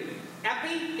to tell you.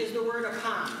 Epi is the word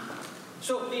upon.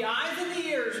 So if the eyes and the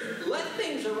ears let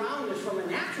things around us from a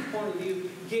natural point of view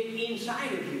get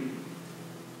inside of you,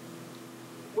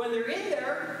 when they're in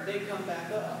there, they come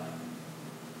back up.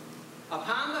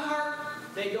 Upon the heart,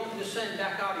 they don't descend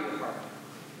back out of your heart.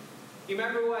 You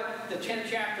remember what the 10th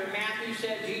chapter of Matthew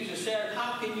said? Jesus said,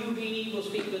 how can you being evil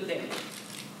speak good things?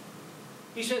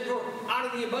 He said, for out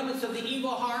of the abundance of the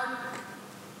evil heart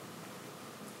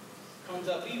comes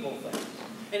up evil things.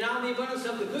 And out of the abundance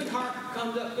of the good heart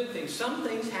comes up good things. Some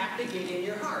things have to get in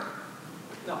your heart.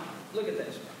 Now, look at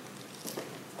this.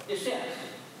 It says,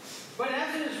 but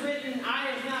as it is written, eye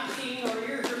has not seen, or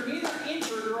ear heard, neither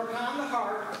entered or upon the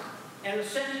heart, and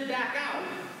ascended back out,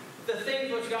 the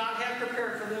things which God had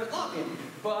prepared for them that love him.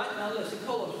 But, now listen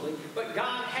closely, but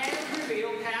God has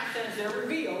revealed, past tense, they're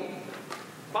revealed,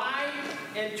 by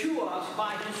and to us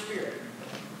by his Spirit.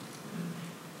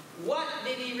 What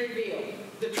did he reveal?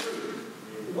 The truth.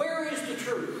 Where is the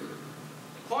truth?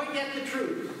 Point at the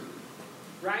truth.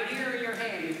 Right here in your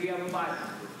hand if you have a Bible.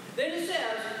 Then it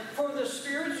says, for the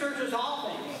Spirit searches all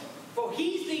things. For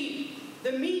he's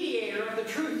the mediator of the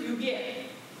truth you get.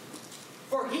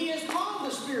 For he is called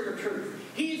the Spirit of truth.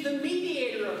 He's the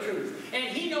mediator of truth.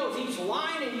 And he knows each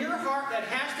line in your heart that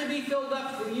has to be filled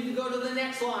up for you to go to the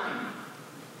next line.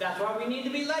 That's why we need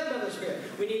to be led by the Spirit.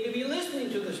 We need to be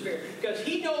listening to the Spirit. Because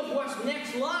he knows what's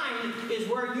next line is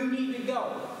where you need to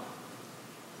go.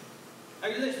 Are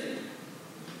you listening?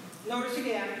 Notice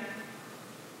again.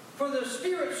 For the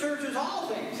Spirit searches all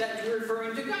things. That's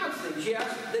referring to God's things.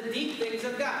 Yes, the deep things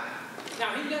of God.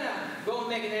 Now, he's going to go and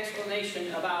make an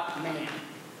explanation about man.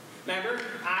 Remember,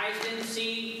 eyes didn't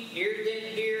see, ears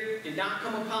didn't hear, did not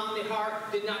come upon the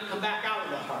heart, did not come back out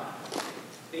of the heart.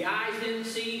 The eyes didn't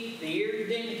see, the ears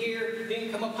didn't hear,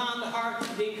 didn't come upon the heart,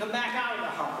 didn't come back out of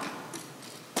the heart.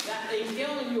 He's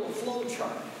telling you a flow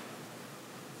chart.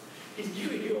 He's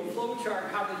giving you a flow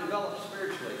chart how to develop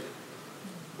spiritually.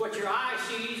 What your eye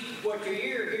sees, what your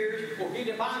ear hears, will get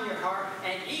upon your heart,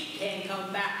 and it can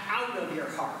come back out of your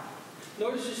heart.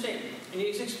 Notice the statement, and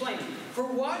he's explaining. For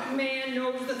what man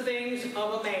knows the things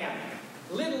of a man?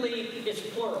 Literally, it's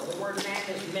plural. The word man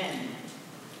is men.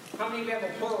 How many of you have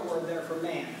a plural word there for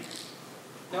man?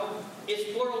 No?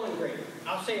 It's plural in Greek.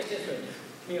 I'll say it this way.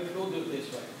 We'll do it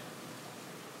this way.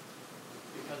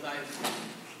 Because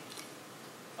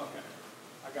okay.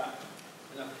 I got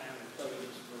enough time to study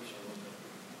this verse a little bit.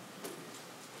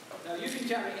 Now you can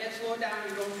tell me, Ed, slow down,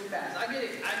 you're going too fast. I get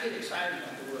excited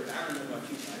about the word. I don't know about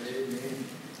you guys.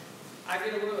 I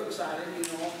get a little excited,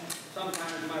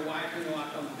 Sometimes my wife,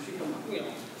 she come,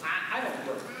 I don't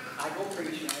work. I go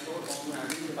preach and I go home and I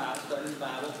read the Bible, study the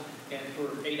Bible, and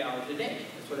for 8 hours a day.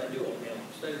 That's what I do all day long,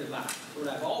 study the Bible. That's what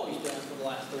I've always done for the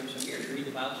last 30-some years. Read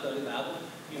the Bible, study the Bible,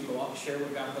 go out and share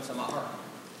what God puts in my heart.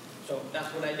 So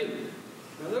that's what I do.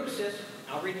 Now notice this.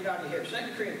 I'll read it out of here.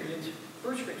 1 Corinthians,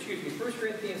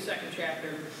 2nd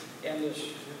chapter, and this.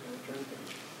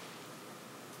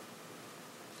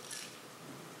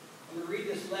 I'm going to read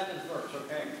this 11th verse,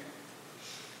 okay?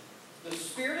 The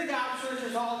Spirit of God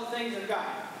searches all the things of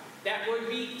God. That would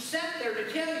be set there to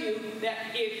tell you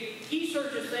that if He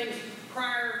searches things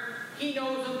prior, He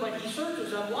knows them, but He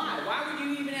searches them. Why? Why would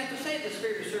you even have to say the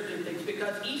Spirit is searching things?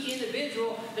 Because each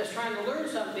individual that's trying to learn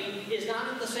something is not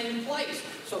at the same place.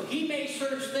 So He may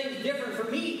search things different for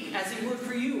me as He would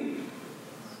for you.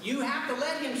 You have to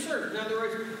let Him search. In other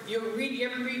words, you ever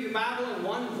read your Bible and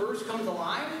one verse comes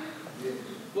alive? Yes.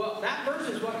 Well, that verse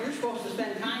is what you're supposed to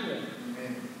spend time with.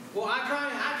 Amen. Well,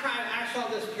 I saw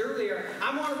this earlier.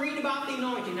 I want to read about the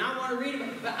anointing. I want to read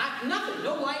about, but nothing,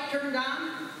 no light turned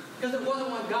on, because it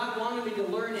wasn't what God wanted me to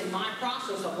learn in my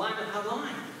process of line upon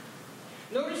line.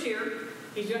 Notice here,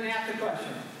 he's going to ask the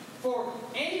question. For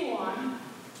anyone,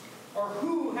 or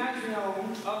who has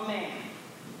known of man?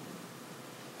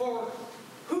 For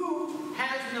who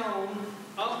has known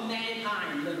of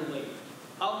mankind, literally,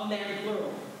 of men,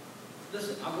 plural.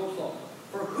 Listen, I'll go slow.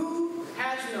 For who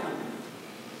has known?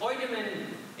 Oidemen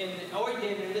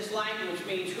in this language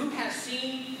means who has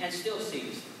seen and still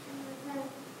sees.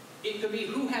 It could be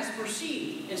who has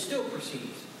perceived and still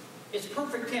perceives. It's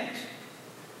perfect tense.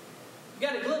 You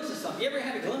got a glimpse of something. You ever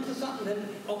had a glimpse of something? Then,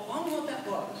 I wonder what that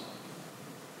was.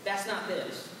 That's not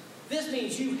this. This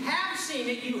means you have seen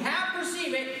it, you have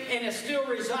perceived it, and it's still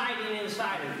residing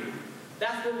inside of you.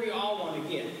 That's what we all want to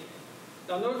get.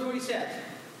 Now notice what he says.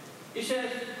 He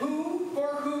says, for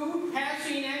who has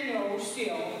seen and knows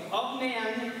still of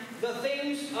men the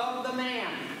things of the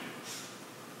man.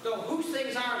 So whose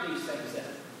things are these things then?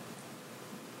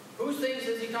 Whose things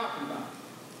is he talking about?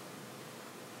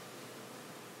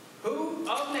 Who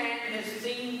of man has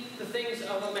seen the things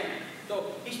of a man?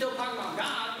 So he's still talking about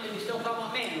God and he's still talking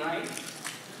about man, right?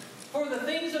 For the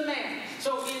things of man.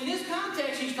 So in this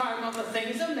context, he's talking about the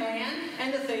things of man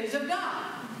and the things of God.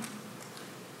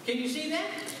 Can you see that?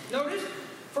 Notice,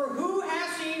 for who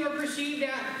has seen or perceived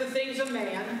the things of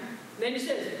man? Then he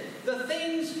says, the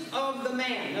things of the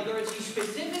man. In other words, he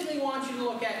specifically wants you to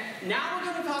look at, now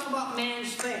we're going to talk about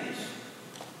man's things.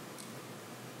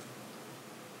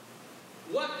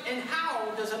 What and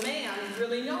how does a man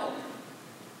really know?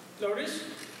 Notice,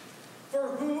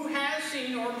 for who has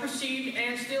seen or perceived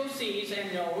and still sees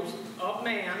and knows of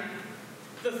man,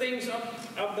 the things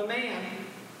of the man.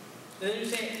 Then you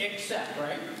say, except,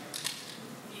 right?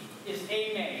 It's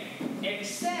amen.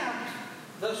 Except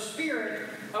the spirit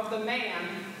of the man,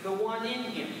 the one in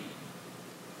him.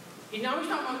 Now he's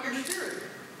talking about your spirit.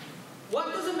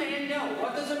 What does a man know?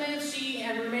 What does a man see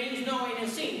and remains knowing and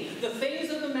seeing? The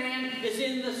things of the man is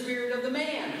in the spirit of the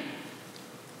man.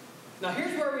 Now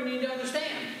here's where we need to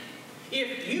understand.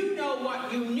 If you know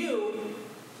what you knew,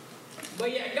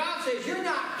 but yet God says you're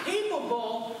not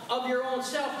capable of your own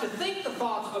self to think the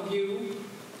thoughts of you,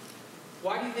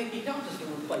 why do you think He tells us to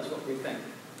replace what we think?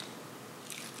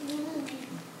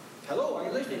 Hello, are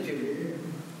you listening to me?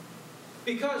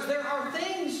 Because there are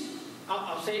things,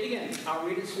 I'll say it again, I'll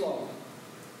read it slow.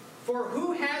 For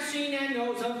who has seen and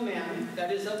knows of men,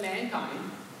 that is of mankind,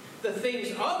 the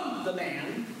things of the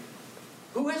man,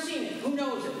 who has seen it? Who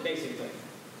knows it, basically?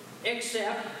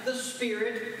 Except the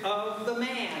spirit of the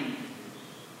man.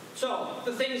 So,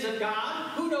 the things of God,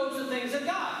 who knows the things of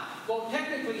God? Well,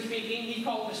 technically speaking, He's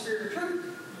called the Spirit of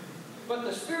Truth. But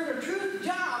the Spirit of Truth's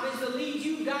job is to lead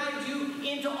you, guide you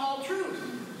into all truth.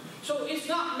 So it's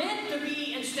not meant to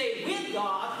be and stay with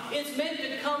God. It's meant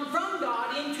to come from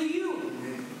God into you.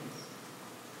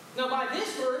 Now by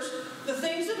this verse, the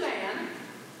things of man,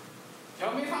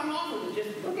 tell me if I'm off with it,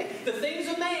 just look at it. The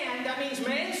things of man, that means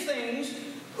man's things.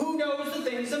 Who knows the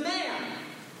things of man?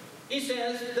 He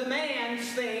says the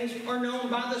man's things are known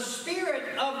by the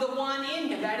Spirit of the one in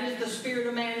him. That is the Spirit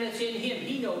of man that's in him.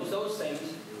 He knows those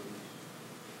things.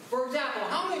 For example,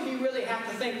 how many of you really have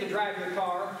to think to drive your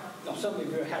car? No, some of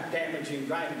you have damaging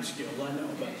driving skills, I know.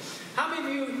 But how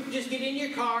many of you just get in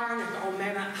your car and, oh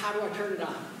man, how do I turn it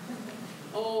on?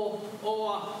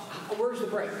 Where's the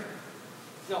brake?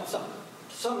 No,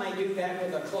 some may do that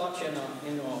with a clutch and a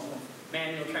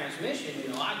manual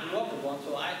transmission. I grew up with one,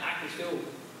 so I can still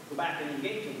go back and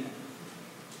engage in that.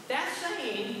 That's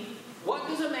saying, what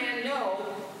does a man know,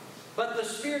 but the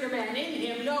Spirit of man in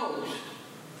him knows?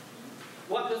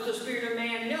 What does the Spirit of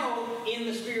man know in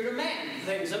the Spirit of man?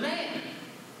 Things of man.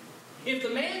 If the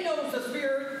man knows the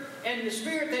Spirit, and the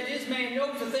Spirit that is man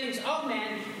knows the things of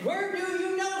man, where do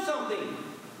you know something?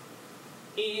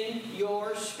 In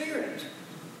your spirit.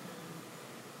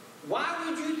 Why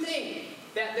would you think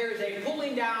that there's a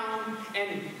pulling down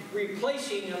and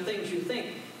replacing of things you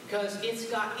think? Because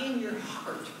it's got in your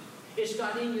heart. It's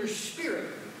got in your spirit.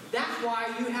 That's why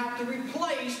you have to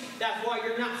replace. That's why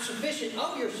you're not sufficient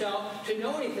of yourself to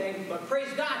know anything. But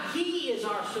praise God, He is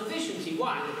our sufficiency.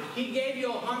 Why? He gave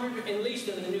you 100, at least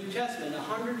in the New Testament,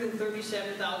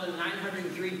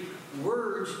 137,903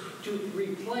 words to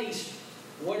replace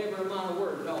whatever amount of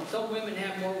words. No, some women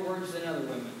have more words than other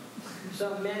women.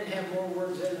 Some men have more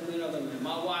words than other men.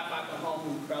 My wife, I come home,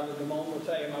 and Brother Damone will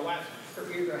tell you, my wife's, her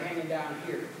ears are hanging down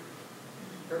here.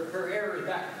 Her hair is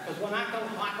back. Because when I come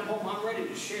home, I'm ready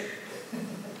to share.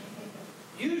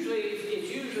 It's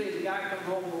usually the guy comes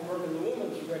home from work and the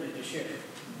woman's ready to share.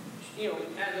 As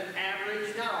an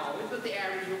average, not always, but the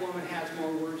average woman has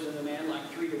more words than a man, like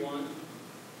 3 to 1.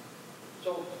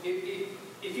 So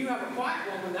if you have a quiet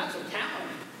woman, that's a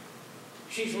talent.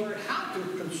 She's learned how to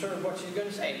conserve what she's going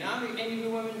to say. Now, any of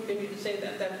you women, can you say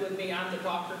that's with me? I'm the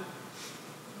talker.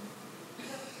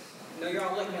 No, you're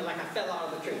all looking at me like I fell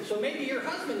out of the tree. So maybe your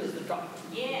husband is the talker.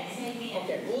 Yes, amen.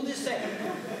 Okay, we'll just say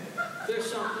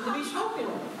there's something to be spoken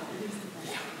of.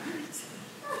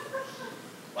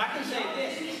 Well, I can say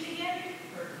this.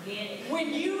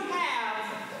 When you have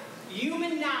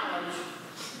human knowledge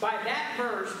by that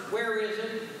verse, where is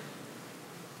it?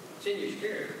 It's in your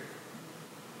spirit.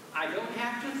 I don't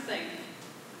have to think.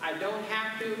 I don't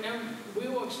have to, and we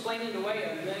will explain it away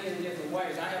a million different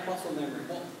ways. I have muscle memory.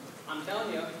 Well, I'm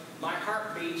telling you, my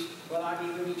heart beats without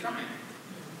even me trying.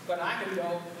 But I can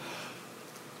go,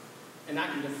 and I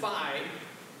can defy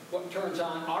what turns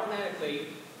on automatically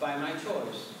by my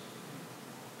choice.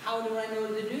 How do I know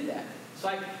to do that? It's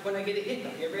like when I get a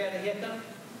hiccup. You ever had a hiccup?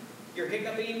 You're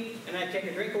hiccuping, and I take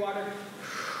a drink of water,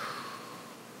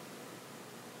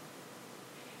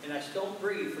 and I still don't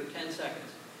breathe for 10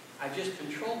 seconds. I just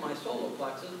control my solar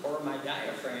plexus or my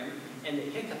diaphragm, and the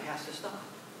hiccup has to stop.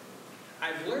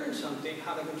 I've learned something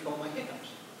how to control my hiccups.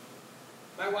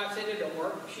 My wife said it don't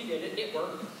work. She did it. It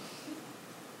worked.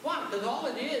 Why? Because all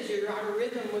it is, you're out of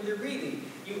rhythm with your breathing.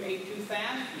 You ate too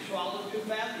fast. You swallowed too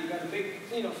fast. You got a big,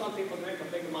 some people drink a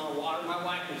big amount of water. My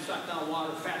wife can suck down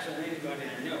water faster than anybody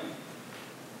I know.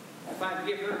 If I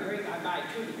give her a drink, I buy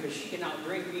 2 because she can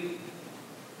outdrink me.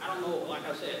 I don't know, like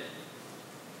I said.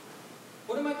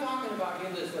 What am I talking about here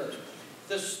in this verse?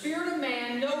 The spirit of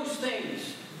man knows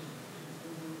things.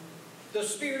 The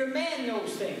spirit of man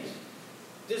knows things.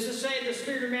 Does it say the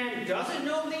spirit of man doesn't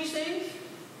know these things?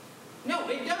 No,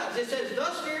 it does. It says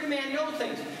the spirit of man knows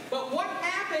things. But what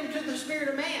happened to the spirit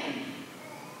of man?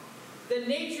 The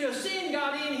nature of sin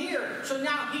got in here. So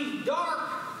now he's dark.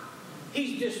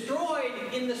 He's destroyed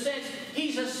in the sense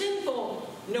he's a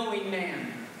sinful knowing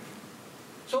man.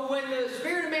 So when the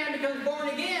spirit of man becomes born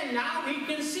again, now he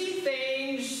can see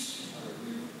things.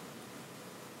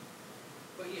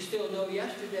 But you still know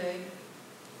yesterday.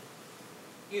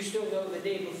 You still know the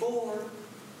day before.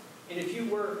 And if you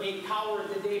were a coward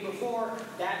the day before,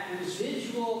 that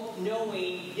residual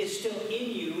knowing is still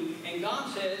in you. And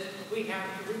God says we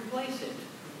have to replace it.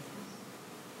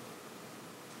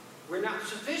 We're not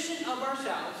sufficient of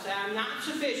ourselves. Say, I'm not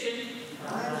sufficient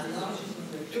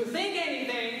to think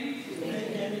anything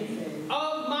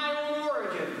of my own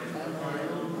origin.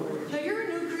 Now you're a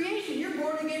new creation. You're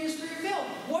born again and spirit filled.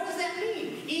 What does that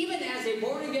mean? Even as a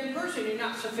born again person, you're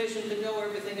not sufficient to know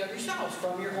everything of yourselves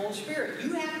from your own spirit.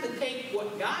 You have to take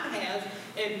what God has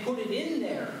and put it in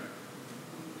there.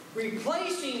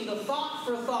 Replacing the thought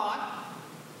for thought.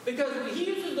 Because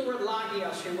he uses the word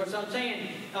logios here, what I'm saying.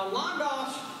 Now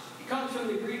logos comes from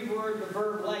the Greek word, the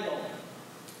verb lego.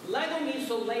 Lego means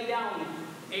to lay down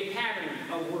a pattern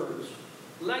of words.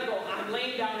 Lego, I'm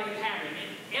laying down a pattern.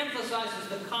 It emphasizes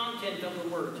the content of the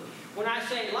words. When I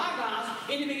say Logos,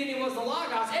 in the beginning was the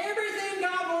Logos. Everything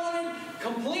God wanted,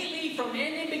 completely from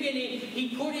end and beginning,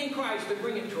 He put in Christ to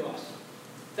bring it to us.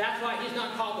 That's why He's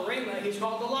not called the Rhema, He's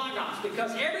called the Logos.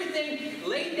 Because everything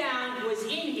laid down was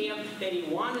in Him that He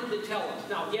wanted to tell us.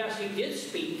 Now, yes, He did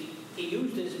speak. He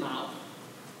used His mouth.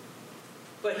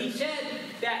 But He said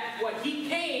that when He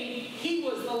came, He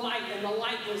was the light, and the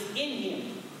light was in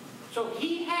Him. So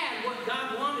He had what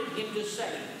God wanted Him to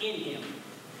say in Him.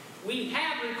 We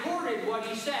have recorded what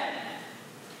He said.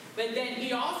 But then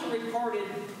He also recorded,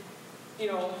 2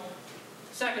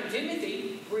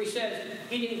 Timothy, where He says,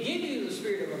 He didn't give you the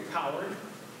spirit of power.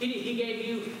 He gave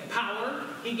you power,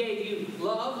 He gave you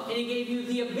love, and He gave you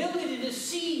the ability to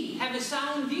see, have a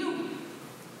sound view.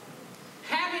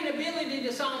 Having ability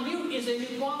to sound view is a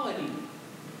new quality.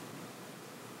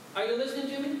 Are you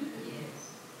listening to me? Yes.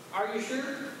 Are you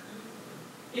sure?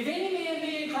 If any man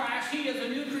be in Christ, he is a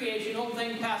new creation, old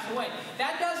things pass away.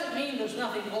 That doesn't mean there's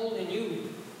nothing old in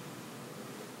you.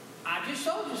 I just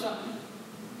told you something.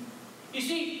 You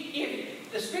see,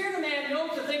 if the spirit of man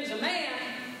knows the things of man,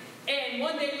 and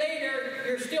one day later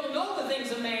you still know the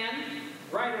things of man,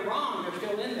 right or wrong, they're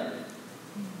still in there.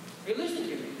 You listen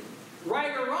to me.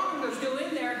 Right or wrong, they're still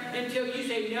in there until you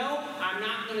say, no, I'm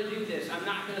not going to do this. I'm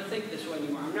not going to think this way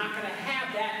anymore. I'm not going to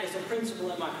have that as a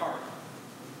principle in my heart.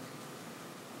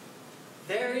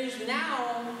 There is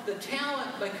now the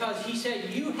talent, because He said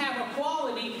you have a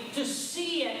quality to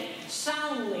see it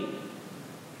soundly.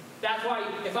 That's why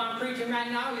if I'm preaching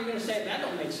right now, you're going to say, that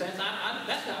don't make sense.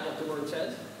 That's not what the Word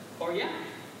says. Or yeah,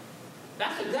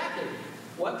 that's exactly.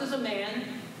 What does a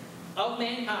man of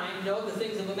mankind know the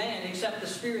things of a man except the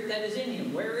spirit that is in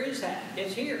him? Where is that?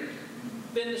 It's here.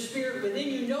 Then the spirit within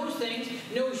you knows things,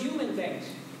 knows human things.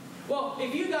 Well,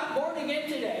 if you got born again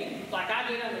today, like I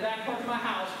did on the back porch of my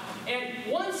house,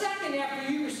 and 1 second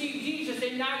after you received Jesus,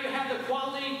 and now you have the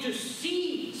quality to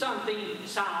see something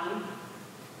sound,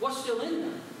 what's still in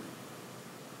there?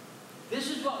 This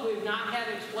is what we've not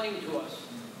had explained to us.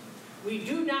 We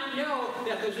do not know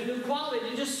that there's a new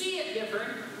quality to see it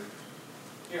different.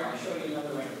 Here, I'll show you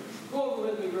another way. Go over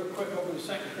with me real quick over to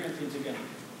 2 Corinthians again.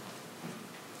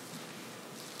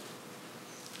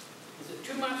 Is it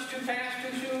too much, too fast,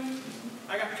 too soon?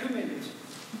 I got 2 minutes.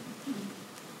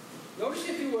 Notice,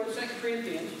 if you would, 2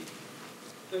 Corinthians,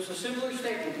 there's a similar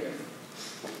statement here.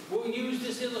 We'll use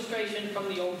this illustration from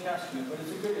the Old Testament, but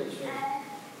it's a good illustration.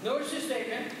 Notice this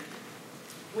statement.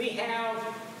 We have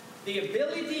the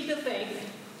ability to think.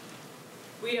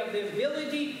 We have the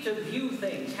ability to view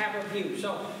things, have a view.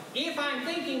 So, if I'm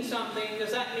thinking something,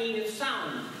 does that mean it's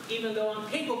sound, even though I'm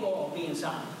capable of being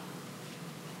sound?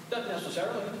 Doesn't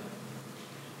necessarily.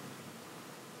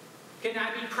 Can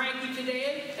I be cranky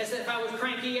today as if I was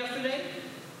cranky yesterday?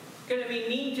 Can I be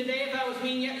mean today if I was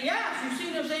mean yesterday? Yes, you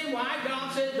see what I'm saying? Why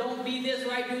God said don't be this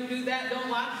right, don't do that, don't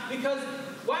lie. Because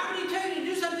why would He tell you to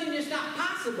do something that's not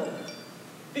possible?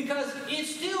 Because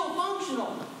it's still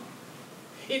functional.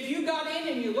 If you got in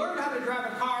and you learned how to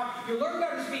drive a car, you learned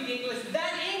how to speak English,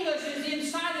 that English is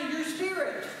inside of your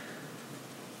spirit.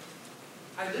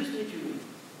 Are you listening to me?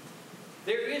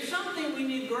 There is something we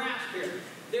need to grasp here.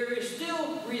 There is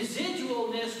still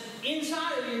residualness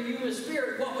inside of your human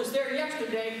spirit, what was there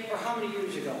yesterday or how many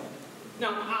years ago.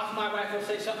 Now, my wife will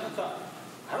say something, I thought,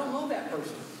 I don't know that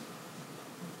person.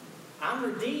 I'm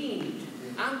redeemed.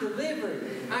 I'm delivered.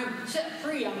 I'm set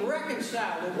free. I'm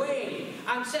reconciled away.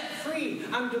 I'm set free.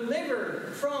 I'm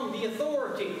delivered from the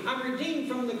authority. I'm redeemed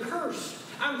from the curse.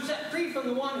 I'm set free from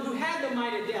the one who had the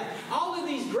might of death. All of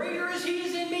these, greater is He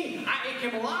is in me. I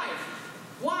came alive.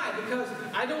 Why? Because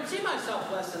I don't see myself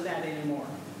less than that anymore.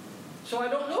 So I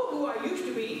don't know who I used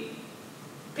to be.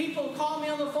 People call me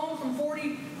on the phone from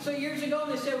 40 so years ago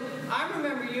and they say, I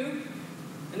remember you.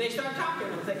 And they start talking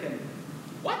and I'm thinking,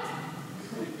 what?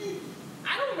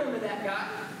 I don't remember that guy.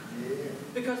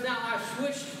 Because now I've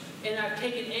switched and I've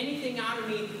taken anything out of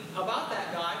me about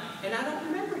that guy and I don't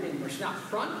remember it anymore. It's not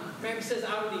front. Remember it says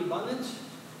out of the abundance?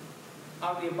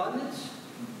 Out of the abundance?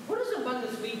 What does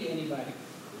abundance mean to anybody?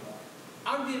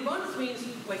 Out of the abundance means,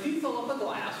 well, if you fill up a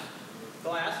glass,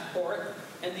 pour it,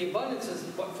 and the abundance is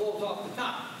what flows off the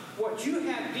top. What you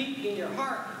have deep in your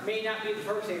heart may not be the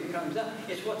first thing that comes up.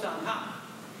 It's what's on top.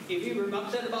 If you were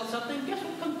upset about something, guess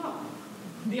what comes up?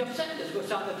 The upsetness is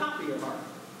what's on the top of your heart.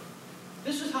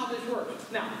 This is how this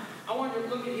works. Now, I want you to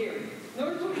look at here.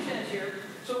 Notice what it says here.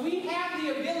 So we have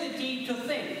the ability to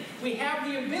think. We have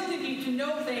the ability to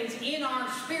know things in our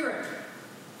spirit.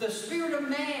 The spirit of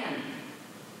man.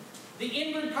 The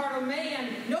inward part of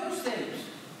man knows things.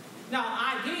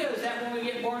 Now, idea is that when we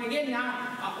get born again,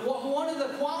 now one of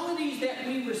the qualities that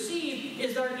we receive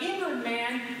is our inward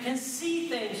man can see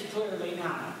things clearly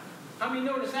now. How many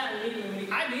notice that immediately?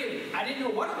 I did. I didn't know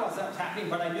what it was that was happening,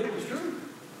 but I knew it was true.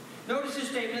 Notice his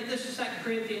statement. This is 2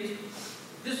 Corinthians.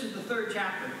 This is the 3rd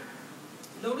chapter.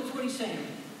 Notice what he's saying.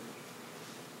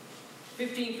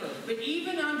 15th verse. But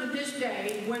even unto this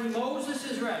day, when Moses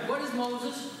is read. What is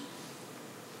Moses?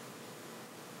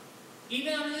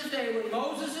 Even unto this day, when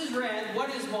Moses is read, what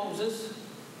is Moses?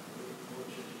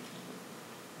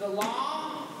 The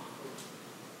law,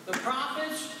 the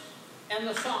prophets, and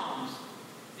the Psalms.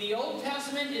 The Old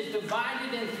Testament is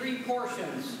divided in 3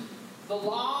 portions. The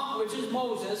law, which is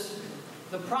Moses,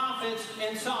 the prophets,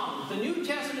 and Psalms. The New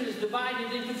Testament is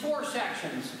divided into 4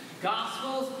 sections.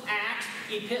 Gospels, Acts,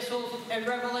 Epistles, and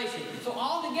Revelation. So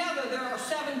altogether, there are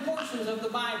 7 portions of the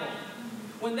Bible.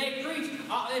 When they preach,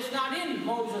 it's not in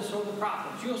Moses or the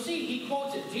prophets. You'll see, he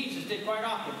quotes it. Jesus did quite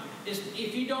often.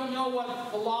 If you don't know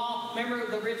what the law, remember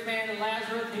the rich man and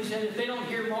Lazarus, he said if they don't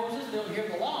hear Moses, they don't hear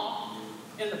the law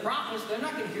and the prophets, they're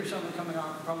not going to hear someone coming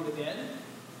out from the dead.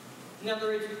 In other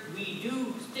words, we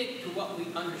do stick to what we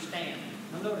understand.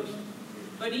 Now notice.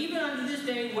 But even unto this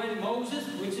day, when Moses,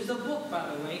 which is a book, by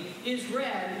the way, is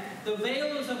read, the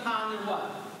veil is upon their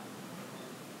what?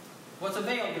 What's a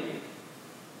veil do?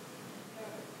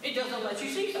 It doesn't let you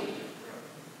see something.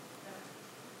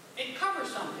 It covers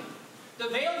something. The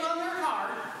veil's on their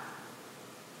heart.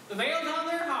 The veil's on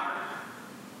their heart.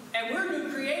 And we're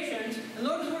new creations. And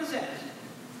notice what it says.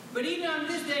 But even on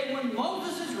this day when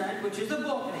Moses is read, which is a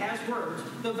book, it has words,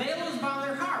 the veil is upon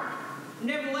their heart.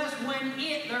 Nevertheless, when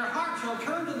their heart shall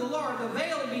turn to the Lord, the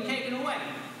veil will be taken away.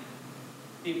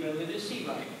 The ability to see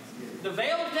right. The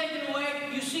veil is taken away,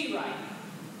 you see right.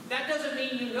 That doesn't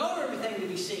mean you know everything to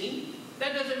be seen.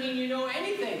 That doesn't mean you know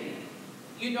anything.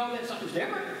 You know that something's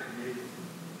different.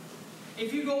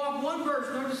 If you go up 1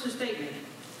 verse, notice the statement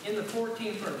in the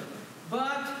 14th verse.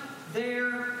 But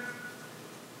their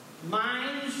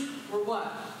minds were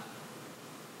what?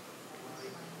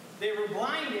 They were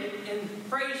blinded, and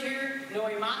phrase here,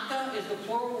 noemata, is the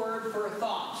plural word for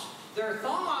thoughts. Their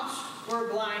thoughts were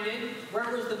blinded.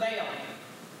 Where was the veil?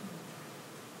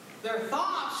 Their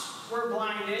thoughts were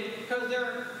blinded because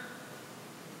their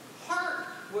heart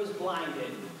was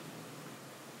blinded.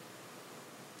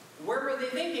 Where were they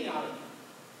thinking of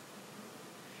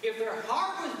it? If their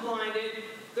heart was blinded,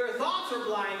 their thoughts were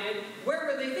blinded, where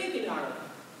were they thinking of it?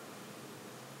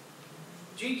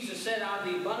 Jesus said, out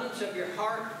of the abundance of your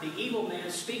heart, the evil man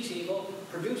speaks evil,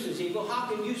 produces evil. How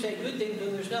can you say good things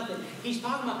when there's nothing? He's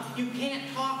talking about you can't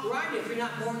talk right if you're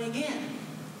not born again.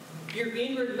 Your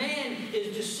inward man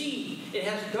is deceived. It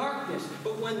has darkness.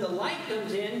 But when the light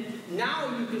comes in,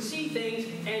 now you can see things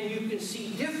and you can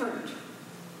see different.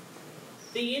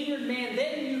 The inward man,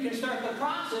 then you can start the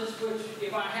process, which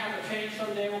if I have a chance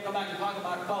someday, we'll come back and talk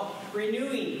about it, called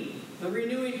renewing. The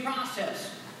renewing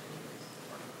process.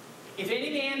 If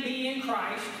any man be in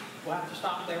Christ, we'll have to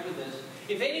stop there with this.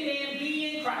 If any man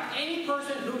be in Christ, any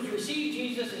person who's received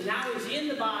Jesus and now is in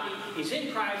the body, is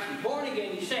in Christ, he's born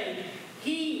again, he's saved,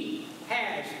 he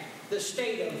has the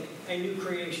state of a new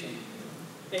creation.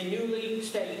 A newly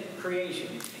state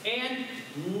creation. And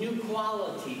new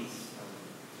qualities.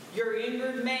 Your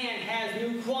inward man has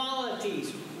new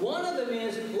qualities. One of them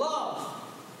is love.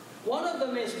 One of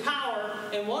them is power.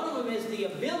 And one of them is the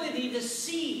ability to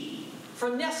see.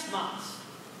 Phronesmos,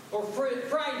 or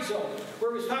phryzo,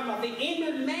 where we're talking about the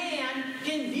inward man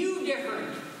can view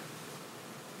different.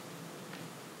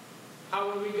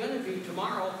 How are we going to view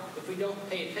tomorrow if we don't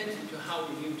pay attention to how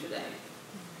we view today?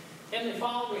 Heavenly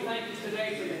Father, we thank you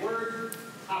today for your word.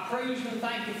 I praise you and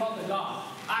thank you, Father God.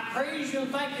 I praise you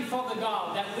and thank you, Father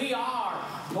God, that we are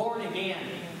born again.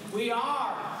 We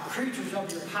are creatures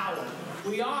of your power.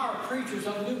 We are creatures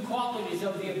of new qualities,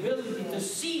 of the ability to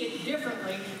see it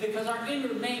differently because our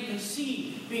inward man can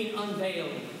see being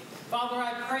unveiled. Father,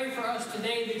 I pray for us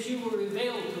today that you will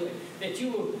reveal to it, that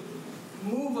you will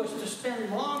move us to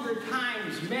spend longer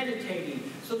times meditating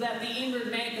so that the inward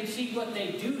man can see what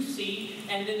they do see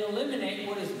and then eliminate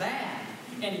what is bad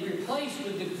and replace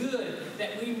with the good,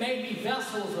 that we may be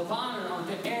vessels of honor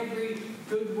unto every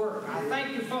good work. I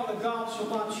thank you, Father God, so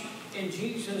much in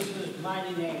Jesus'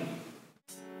 mighty name.